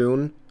coming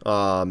soon.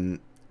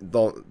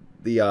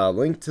 The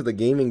link to the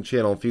gaming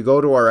channel, if you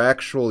go to our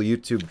actual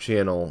YouTube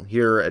channel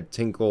here at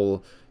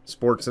Tinkle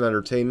Sports and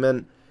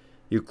Entertainment,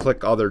 you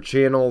click other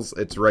channels,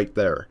 it's right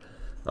there.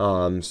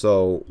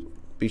 So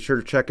be sure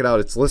to check it out.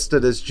 It's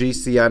listed as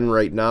GCN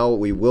right now.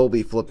 We will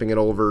be flipping it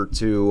over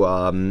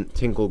to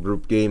Tinkle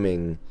Group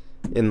Gaming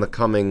in the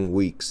coming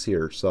weeks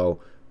here. So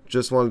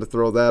just wanted to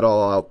throw that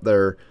all out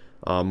there.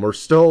 We're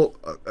still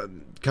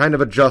kind of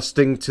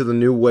adjusting to the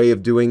new way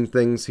of doing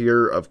things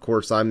here. Of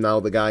course, I'm now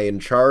the guy in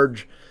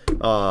charge.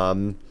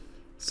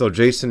 So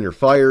Jason, you're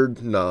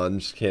fired. No, I'm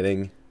just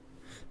kidding.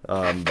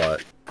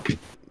 But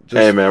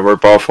hey man, we're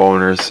both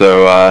owners,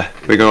 so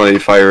we can only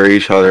fire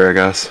each other, I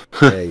guess.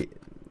 Hey,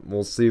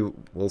 we'll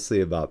see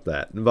about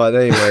that. But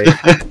anyway,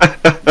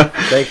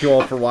 thank you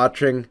all for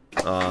watching.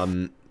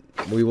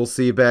 We will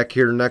see you back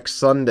here next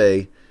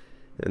Sunday.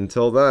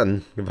 Until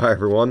then, goodbye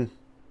everyone.